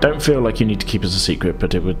in? Don't feel like you need to keep us a secret,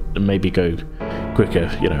 but it would maybe go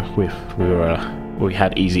quicker. You know, we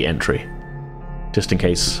had easy entry, just in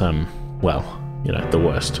case. The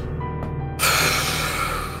worst.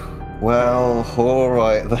 Well, all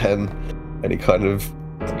right then. And he kind of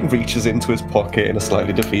reaches into his pocket in a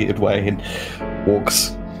slightly defeated way and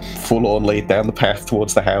walks forlornly down the path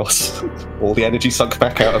towards the house. All the energy sunk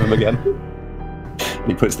back out of him again.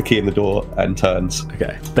 He puts the key in the door and turns.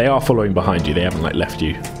 Okay. They are following behind you. They haven't left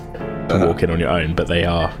you to walk in on your own, but they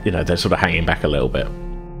are, they're sort of hanging back a little bit.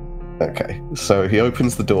 Okay. So he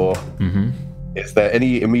opens the door. Mm-hmm. Is there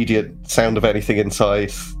any immediate sound of anything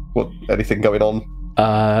inside? Anything going on?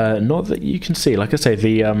 Not that you can see. Like I say,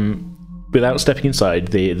 without stepping inside,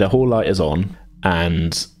 the hall light is on,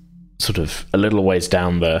 and sort of a little ways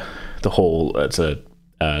down the hall, it's a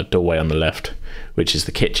doorway on the left, which is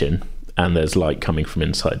the kitchen, and there's light coming from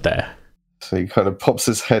inside there. So he kind of pops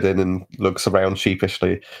his head in and looks around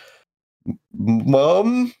sheepishly.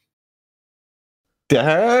 Mum?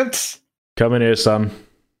 Dad? Come in here, son.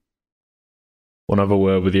 Want to have a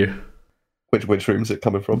word with you? Which room's it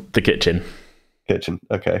coming from? The kitchen. Kitchen,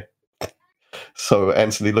 okay. So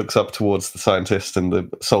Anthony looks up towards the scientist and the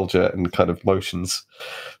soldier and kind of motions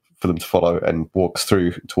for them to follow and walks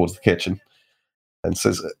through towards the kitchen and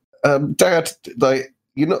says, Dad,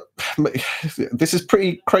 this is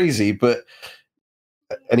pretty crazy, but...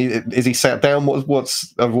 And is he sat down? What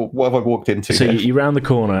have I walked into? So here? you round the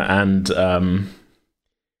corner and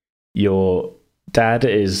your dad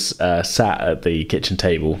is sat at the kitchen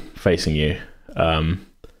table facing you.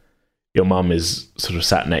 Your mum is sort of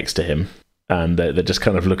sat next to him, and they're just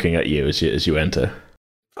kind of looking at you as you enter.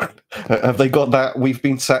 Have they got that? We've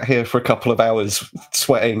been sat here for a couple of hours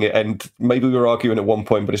sweating, and maybe we were arguing at one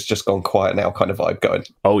point, but it's just gone quiet now kind of vibe going.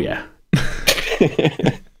 Oh, yeah.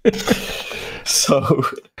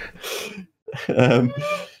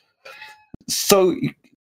 So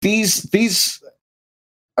these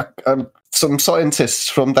some scientists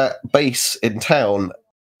from that base in town,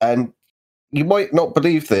 and you might not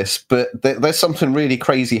believe this, but there's something really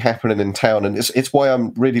crazy happening in town, and it's why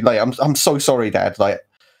I'm really late. I'm so sorry, Dad.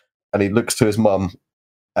 And he looks to his mum,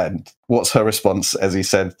 and what's her response as he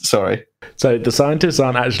said, sorry? So the scientists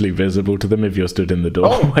aren't actually visible to them if you're stood in the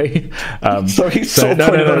doorway. So he's sort of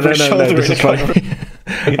pointing over his shoulder. This is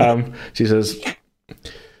funny. She says,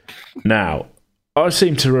 now, I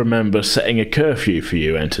seem to remember setting a curfew for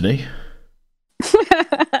you, Anthony.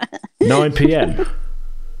 9 p.m.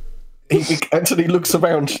 Anthony looks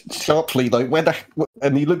around sharply,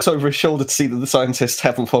 and he looks over his shoulder to see that the scientists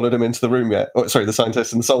haven't followed him into the room yet. The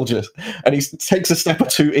scientists and the soldiers. And he takes a step or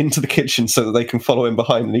two into the kitchen so that they can follow him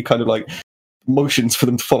behind, and he kind of motions for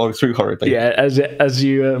them to follow through hurriedly. Yeah, as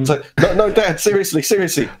you... no, Dad, seriously. I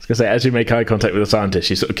was going to say, as you make eye contact with the scientist,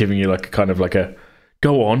 she's sort of giving you a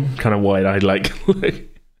go on, kind of wide-eyed,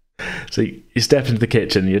 So you step into the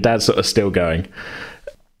kitchen, your dad's sort of still going.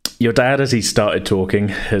 Your dad, as he started talking,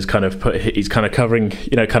 has he's kind of covering,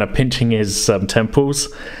 kind of pinching his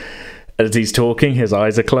temples. As he's talking, his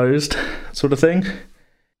eyes are closed, sort of thing.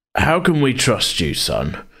 How can we trust you,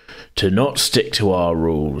 son, to not stick to our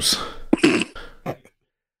rules?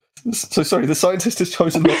 So sorry, the scientist has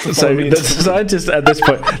chosen not to follow me. The scientist at this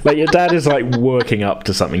point, your dad is working up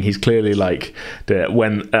to something. He's clearly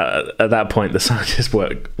when at that point the scientist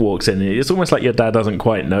walks in. It's almost like your dad doesn't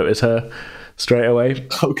quite notice her straight away.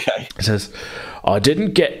 Okay. He says, I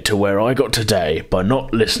didn't get to where I got today by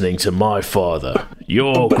not listening to my father,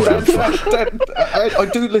 your grandfather. Dad, I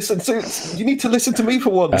do listen to... You need to listen to me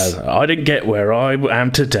for once. I didn't get where I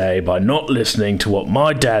am today by not listening to what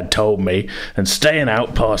my dad told me and staying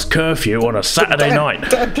out past curfew on a Saturday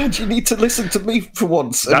night. Dad, you need to listen to me for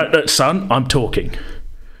once. Son, I'm talking.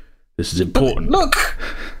 This is important. Look...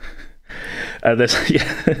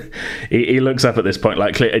 He looks up at this point,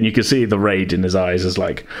 and you can see the rage in his eyes. Is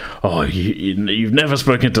oh, you've never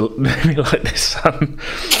spoken to me like this, son.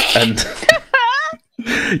 And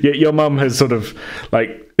your mum has sort of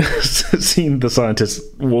seen the scientist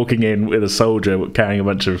walking in with a soldier carrying a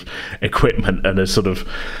bunch of equipment, and is sort of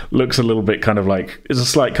looks a little bit kind of it's a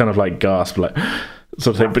slight kind of gasp, sort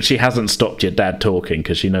of thing. But she hasn't stopped your dad talking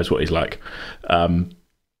because she knows what he's like.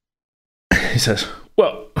 He says,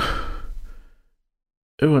 well,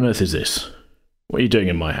 who on earth is this? What are you doing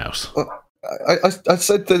in my house? I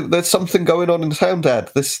said that there's something going on in town,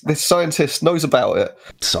 Dad. This scientist knows about it.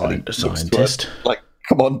 Scientist?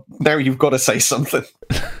 Come on, now you've got to say something.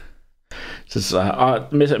 Says,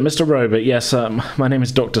 Mr. Robert, yes, my name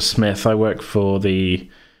is Dr. Smith. I work for the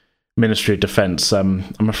Ministry of Defence. I'm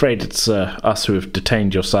afraid it's us who have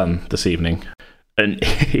detained your son this evening. And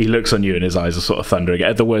he looks on you and his eyes are sort of thundering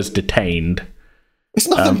at the words detained. It's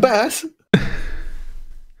nothing bad.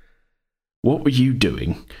 What were you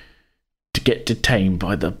doing to get detained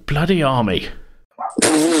by the bloody army?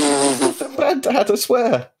 Nothing bad, Dad, I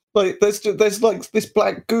swear. Like, there's like this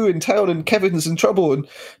black goo in town, and Kevin's in trouble, and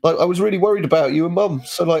like I was really worried about you and Mum,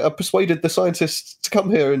 so like I persuaded the scientists to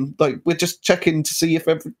come here, and like we're just checking to see if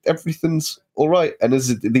everything's all right. And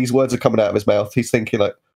as these words are coming out of his mouth, he's thinking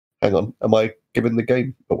like, "Hang on, am I giving the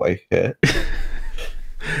game away here?"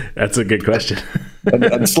 That's a good question.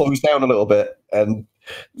 and slows down a little bit, and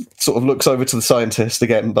sort of looks over to the scientist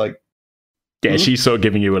again, like. Yeah, she's sort of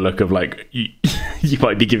giving you a look of like, you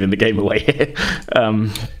might be giving the game away here.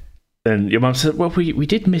 And your mum said, "Well, we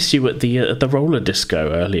did miss you at the roller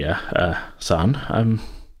disco earlier, son.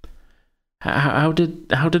 How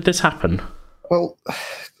did this happen?" Well,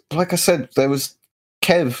 like I said, there was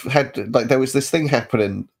this thing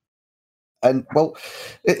happening, and well,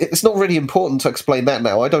 it's not really important to explain that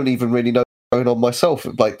now. I don't even really know what's going on myself.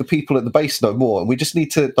 Like the people at the base know more, and we just need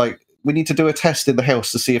to do a test in the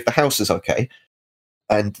house to see if the house is okay,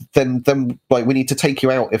 and then like we need to take you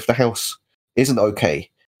out if the house isn't okay.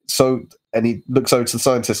 So, and he looks over to the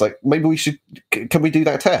scientist, like, maybe we should. Can we do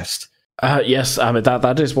that test? Yes, I mean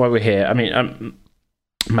that is why we're here. I mean,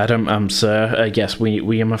 madam, sir, yes,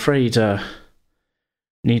 we am afraid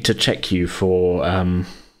need to check you for.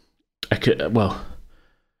 I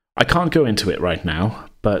can't go into it right now,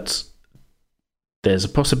 but there's a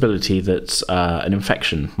possibility that an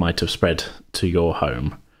infection might have spread to your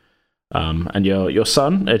home. And your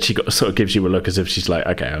son, and she sort of gives you a look as if she's like,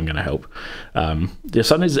 okay, I'm going to help. Your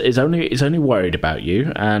son is only worried about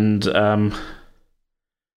you, and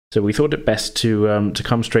so we thought it best to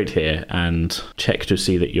come straight here and check to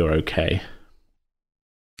see that you're okay.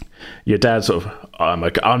 Your dad sort of,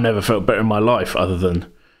 I've never felt better in my life other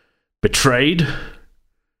than betrayed,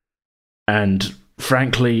 and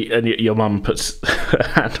frankly, and your mum puts her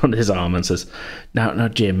hand on his arm and says, "Now,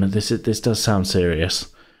 Jim, this does sound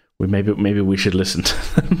serious. Maybe we should listen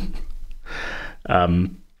to them."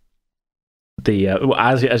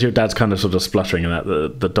 As your dad's kind of sort of spluttering and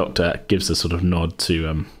that, the doctor gives a sort of nod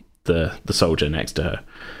to the soldier next to her,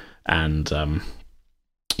 and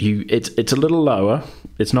it's a little lower.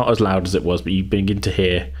 It's not as loud as it was, but you begin to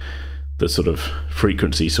hear the sort of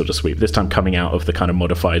frequency sort of sweep, this time coming out of the kind of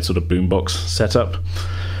modified sort of boombox setup.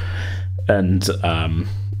 And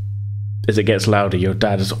as it gets louder, your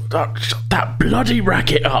dad is, "Shut that bloody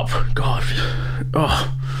racket up, God."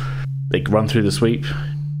 Oh, they run through the sweep.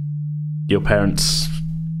 Your parents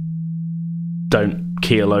don't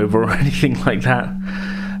keel over or anything like that.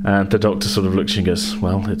 And the doctor sort of looks and goes,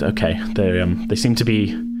 "Well, okay, they seem to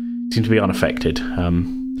be unaffected.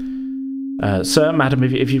 Sir, madam,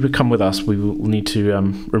 if you would come with us, we will need to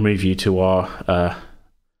remove you to our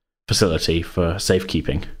facility for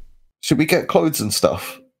safekeeping." Should we get clothes and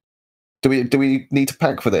stuff? Do we need to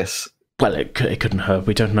pack for this? Well, it couldn't hurt.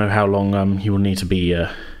 We don't know how long you will need to be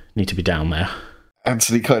down there.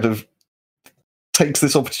 Anthony kind of takes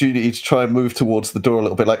this opportunity to try and move towards the door a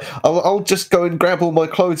little bit, like, I'll just go and grab all my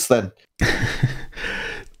clothes then.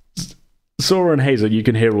 Sora and Hazel, you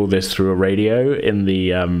can hear all this through a radio in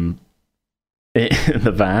the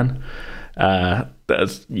van.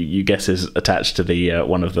 That you guess is attached to the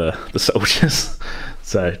one of the soldiers.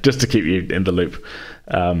 So just to keep you in the loop,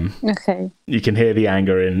 Okay. you can hear the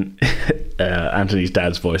anger in Anthony's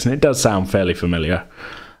dad's voice, and it does sound fairly familiar.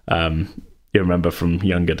 You remember from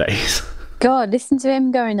younger days. God, listen to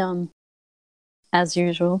him going on. As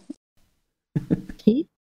usual. He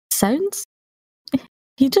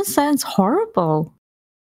just sounds horrible.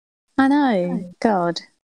 I know. God.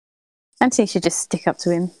 Anthony should just stick up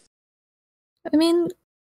to him. I mean,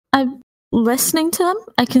 I'm listening to him.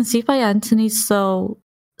 I can see why Anthony's so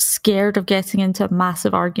scared of getting into a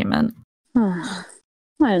massive argument. I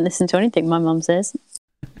don't listen to anything my mum says.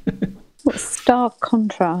 What stark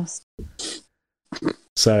contrast.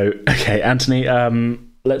 So, okay, Anthony,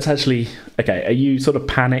 let's actually... Okay, are you sort of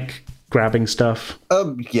panic grabbing stuff?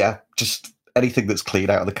 Yeah, just anything that's clean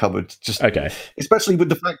out of the cupboard. Just okay. Especially with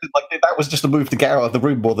the fact that that was just a move to get out of the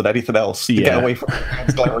room more than anything else. To get away from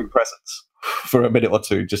Anne's glaring presence for a minute or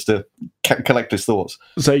two, just to collect his thoughts.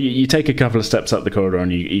 So you take a couple of steps up the corridor,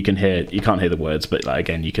 and you can't hear the words, but like,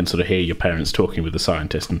 again, you can sort of hear your parents talking with the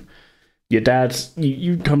scientist, and your dad.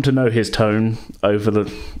 You come to know his tone over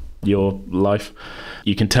your life.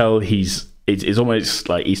 You can tell it's almost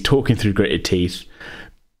like he's talking through gritted teeth,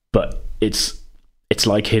 but it's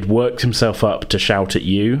like he'd worked himself up to shout at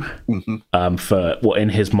you for what in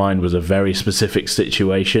his mind was a very specific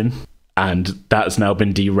situation. and that's now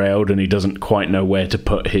been derailed, and he doesn't quite know where to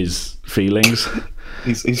put his feelings.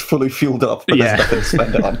 He's fully fueled up, but there's nothing to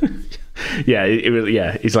spend it on.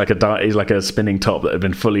 He's like a spinning top that had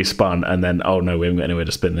been fully spun, and then we haven't got anywhere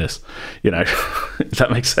to spin this. If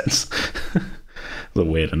that makes sense. It's a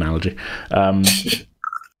weird analogy.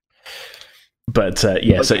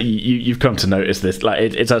 So you've come to notice this. Like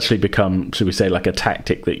it's actually become, should we say, like a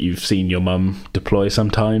tactic that you've seen your mum deploy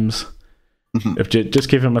sometimes. If just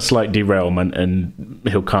give him a slight derailment and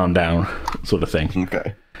he'll calm down, sort of thing.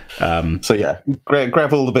 Okay.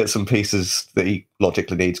 Grab all the bits and pieces that he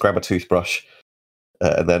logically needs. Grab a toothbrush,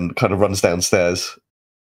 and then kind of runs downstairs.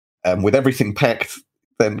 And with everything packed,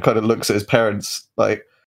 then kind of looks at his parents like,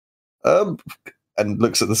 and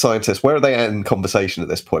looks at the scientist. Where are they at in conversation at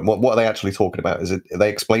this point? What are they actually talking about? Are they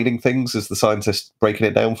explaining things? Is the scientist breaking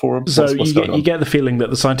it down for them? So you get the feeling that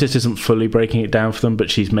the scientist isn't fully breaking it down for them,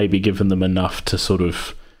 but she's maybe given them enough to sort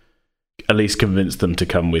of at least convince them to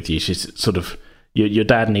come with you. She's sort of, your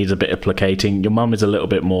dad needs a bit of placating. Your mum is a little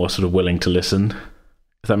bit more sort of willing to listen,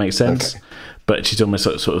 if that makes sense. Okay. But she's almost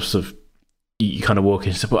sort of you kind of walk in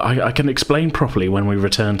and say, well, I can explain properly when we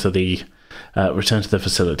return to the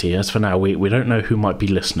facility. As for now, we don't know who might be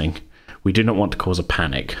listening. We do not want to cause a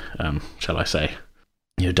panic, shall I say.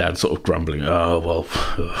 Your dad sort of grumbling,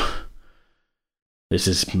 this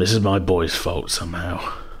is my boy's fault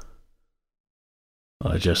somehow.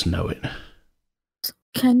 I just know it.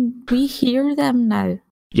 Can we hear them now?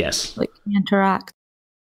 Yes. Like, interact.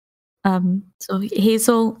 So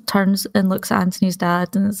Hazel turns and looks at Anthony's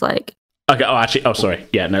dad and is like, okay. Sorry.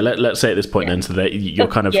 Yeah. No. Let's say at this point then, so that you're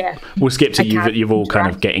kind of. Yeah. We'll skip to you've all kind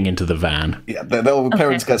of getting into the van. Yeah. The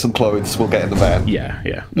parents get some clothes. We'll get in the van.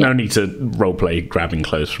 Yeah. No need to role play grabbing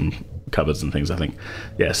clothes from cupboards and things, I think.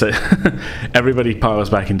 Yeah. So everybody piles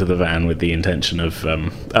back into the van with the intention of,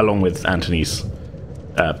 along with Anthony's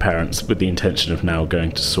parents, with the intention of now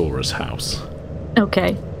going to Sora's house.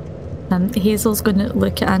 Okay. Hazel's going to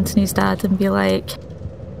look at Anthony's dad and be like,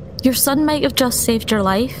 "Your son might have just saved your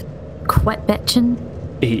life. Quit bitching."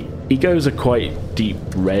 He goes a quite deep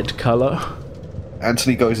red colour.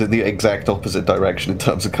 Anthony goes in the exact opposite direction in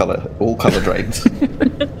terms of colour. All colour drains.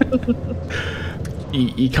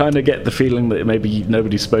 You kind of get the feeling that maybe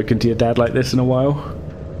nobody's spoken to your dad like this in a while,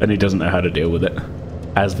 and he doesn't know how to deal with it.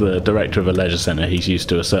 As the director of a leisure centre, he's used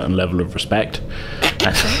to a certain level of respect.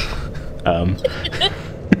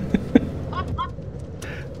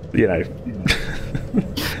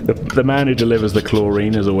 The man who delivers the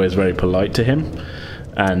chlorine is always very polite to him,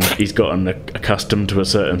 and he's gotten accustomed to a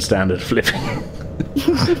certain standard of living.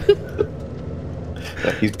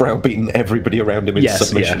 He's browbeaten everybody around him in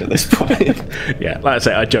submission at this point. Yeah, like I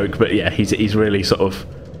say, I joke, but yeah, he's really sort of,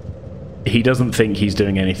 he doesn't think he's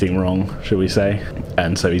doing anything wrong, shall we say,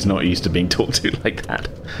 and so he's not used to being talked to like that.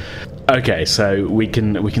 Okay, so we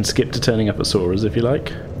can skip to turning up at Sora's if you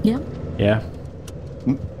like. Yeah.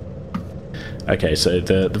 Okay, so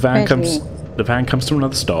the van comes to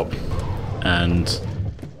another stop, and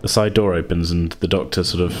the side door opens, and the doctor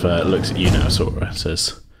sort of looks at you now, Sora,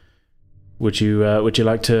 says, Would you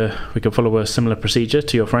like to? We can follow a similar procedure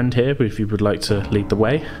to your friend here, if you would like to lead the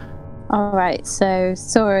way. All right. So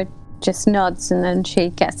Sora just nods, and then she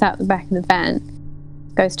gets out the back of the van,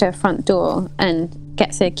 goes to her front door, and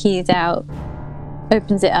gets her keys out,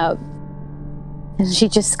 opens it up, and she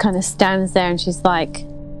just kind of stands there, and she's like,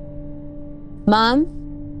 "Mum,"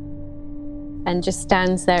 and just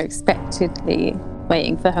stands there expectantly,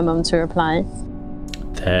 waiting for her mum to reply.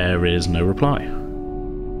 There is no reply.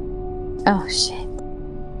 Oh shit.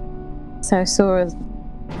 So Sora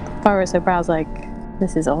furrows her brows like,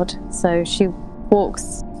 this is odd. So she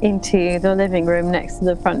walks into the living room next to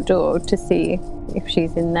the front door to see if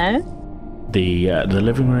she's in there. The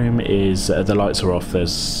living room is, the lights are off.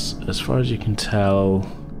 There's, as far as you can tell,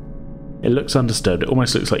 it looks undisturbed. It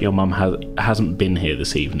almost looks like your mum hasn't been here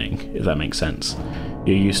this evening, if that makes sense.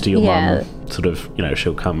 You're used to your mum sort of,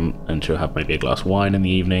 she'll come and she'll have maybe a glass of wine in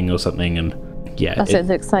the evening or something, and yeah. So it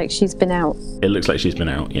looks like she's been out. It looks like she's been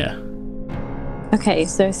out, yeah. Okay,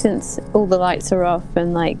 so since all the lights are off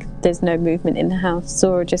and there's no movement in the house,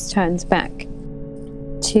 Sora just turns back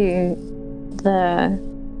to the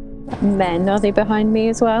men. Are they behind me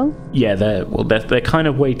as well? Yeah, they're kind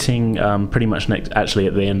of waiting pretty much actually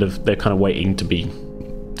at the end of, they're kind of waiting to be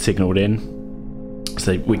signalled in.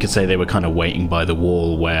 So we could say they were kind of waiting by the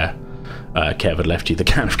wall where Kev had left you the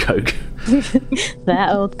can of Coke. That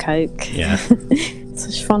old Coke. Yeah.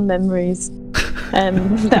 Such fond memories.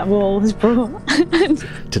 That wall was brought.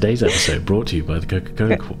 Today's episode brought to you by the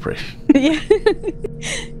Coca-Cola Corporation. Yeah.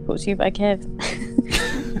 Brought to you by Kev.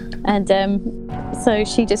 And so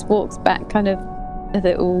she just walks back kind of a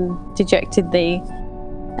little dejectedly,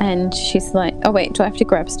 and she's like, oh wait, do I have to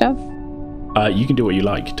grab stuff? You can do what you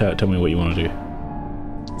like. Tell me what you want to do.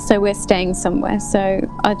 So we're staying somewhere, so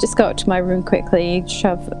I just go up to my room quickly,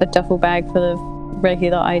 shove a duffel bag full of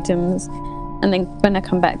regular items, and then when I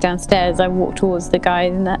come back downstairs, I walk towards the guy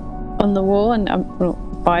on the wall, and I'm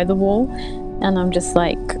by the wall, and I'm just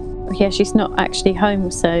like, yeah, she's not actually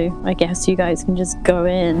home, so I guess you guys can just go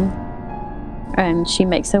in. And she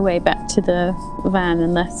makes her way back to the van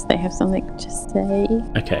unless they have something to say.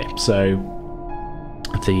 Okay, so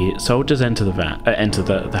the soldiers enter the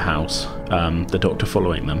house, the doctor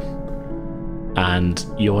following them, and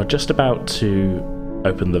you're just about to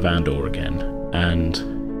open the van door again, and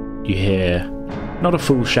you hear not a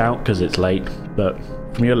full shout because it's late, but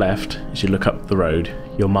from your left, as you look up the road,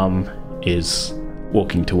 your mum is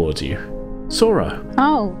walking towards you. Sora!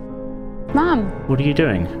 Oh, Mum! What are you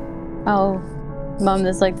doing? Oh, Mum,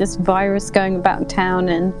 there's like this virus going about town,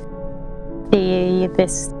 and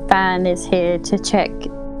this van is here to check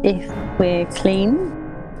if we're clean.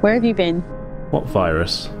 Where have you been? What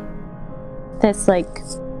virus? There's like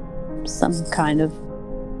some kind of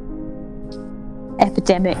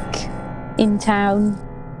epidemic in town.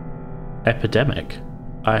 Epidemic?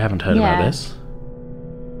 I haven't heard about this.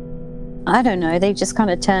 I don't know, they just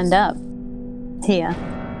kind of turned up here.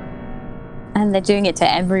 And they're doing it to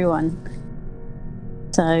everyone.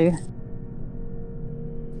 So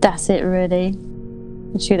that's it, really.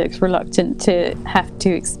 And she looks reluctant to have to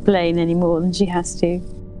explain any more than she has to.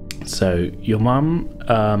 So your mum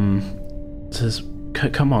says,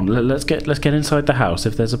 "Come on, let's get inside the house.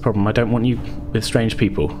 If there's a problem, I don't want you with strange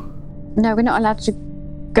people." No, we're not allowed to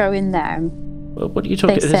go in there. Well, what are you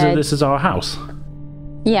talking? This is our house.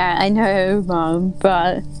 Yeah, I know, Mum,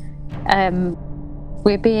 but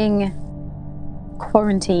we're being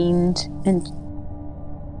quarantined, and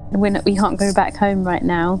we can't go back home right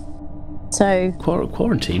now. So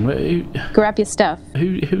quarantine? Grab your stuff.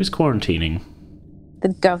 Who's quarantining? The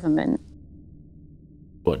government.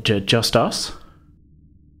 What? Just us?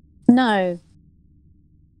 No.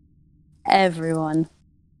 Everyone.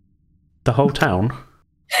 The whole town?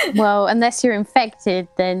 Well, unless you're infected,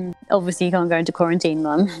 then obviously you can't go into quarantine,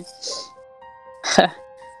 Mum.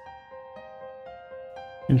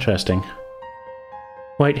 Interesting.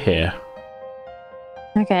 Wait here.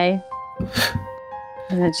 Okay.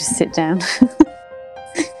 And I just sit down.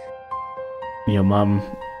 Your mum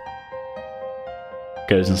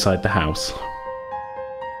goes inside the house.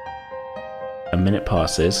 A minute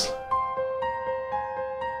passes.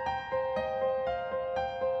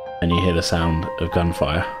 And you hear the sound of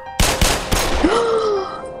gunfire.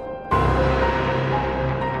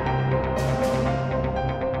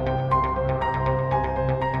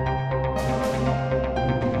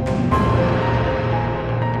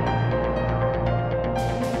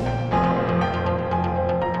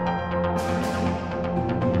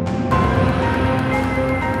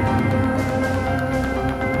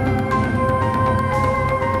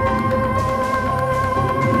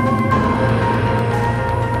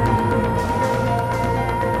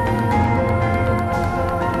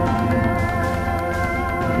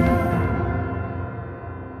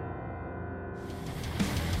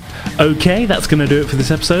 Okay, that's going to do it for this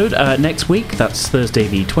episode. Next week, that's Thursday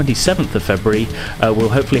the 27th of February, we'll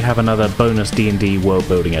hopefully have another bonus D&D world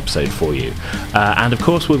building episode for you. And of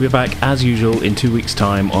course, we'll be back as usual in 2 weeks'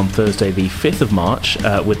 time on Thursday the 5th of March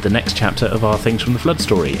with the next chapter of our Things from the Flood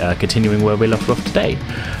story, continuing where we left off today.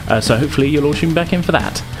 So hopefully you'll all tune back in for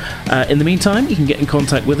that. In the meantime, you can get in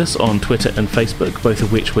contact with us on Twitter and Facebook, both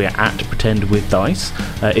of which we are at Pretend With Dice.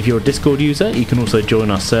 If you're a Discord user, you can also join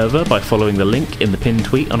our server by following the link in the pinned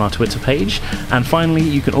tweet on our Twitter page. And finally,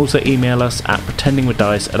 you can also email us at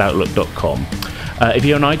pretendingwithdice@outlook.com. If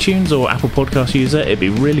you're an iTunes or Apple Podcast user, it'd be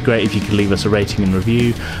really great if you could leave us a rating and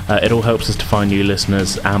review. It all helps us to find new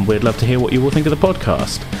listeners, and we'd love to hear what you all think of the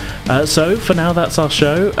podcast. So for now, that's our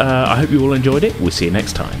show. I hope you all enjoyed it. We'll see you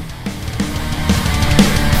next time.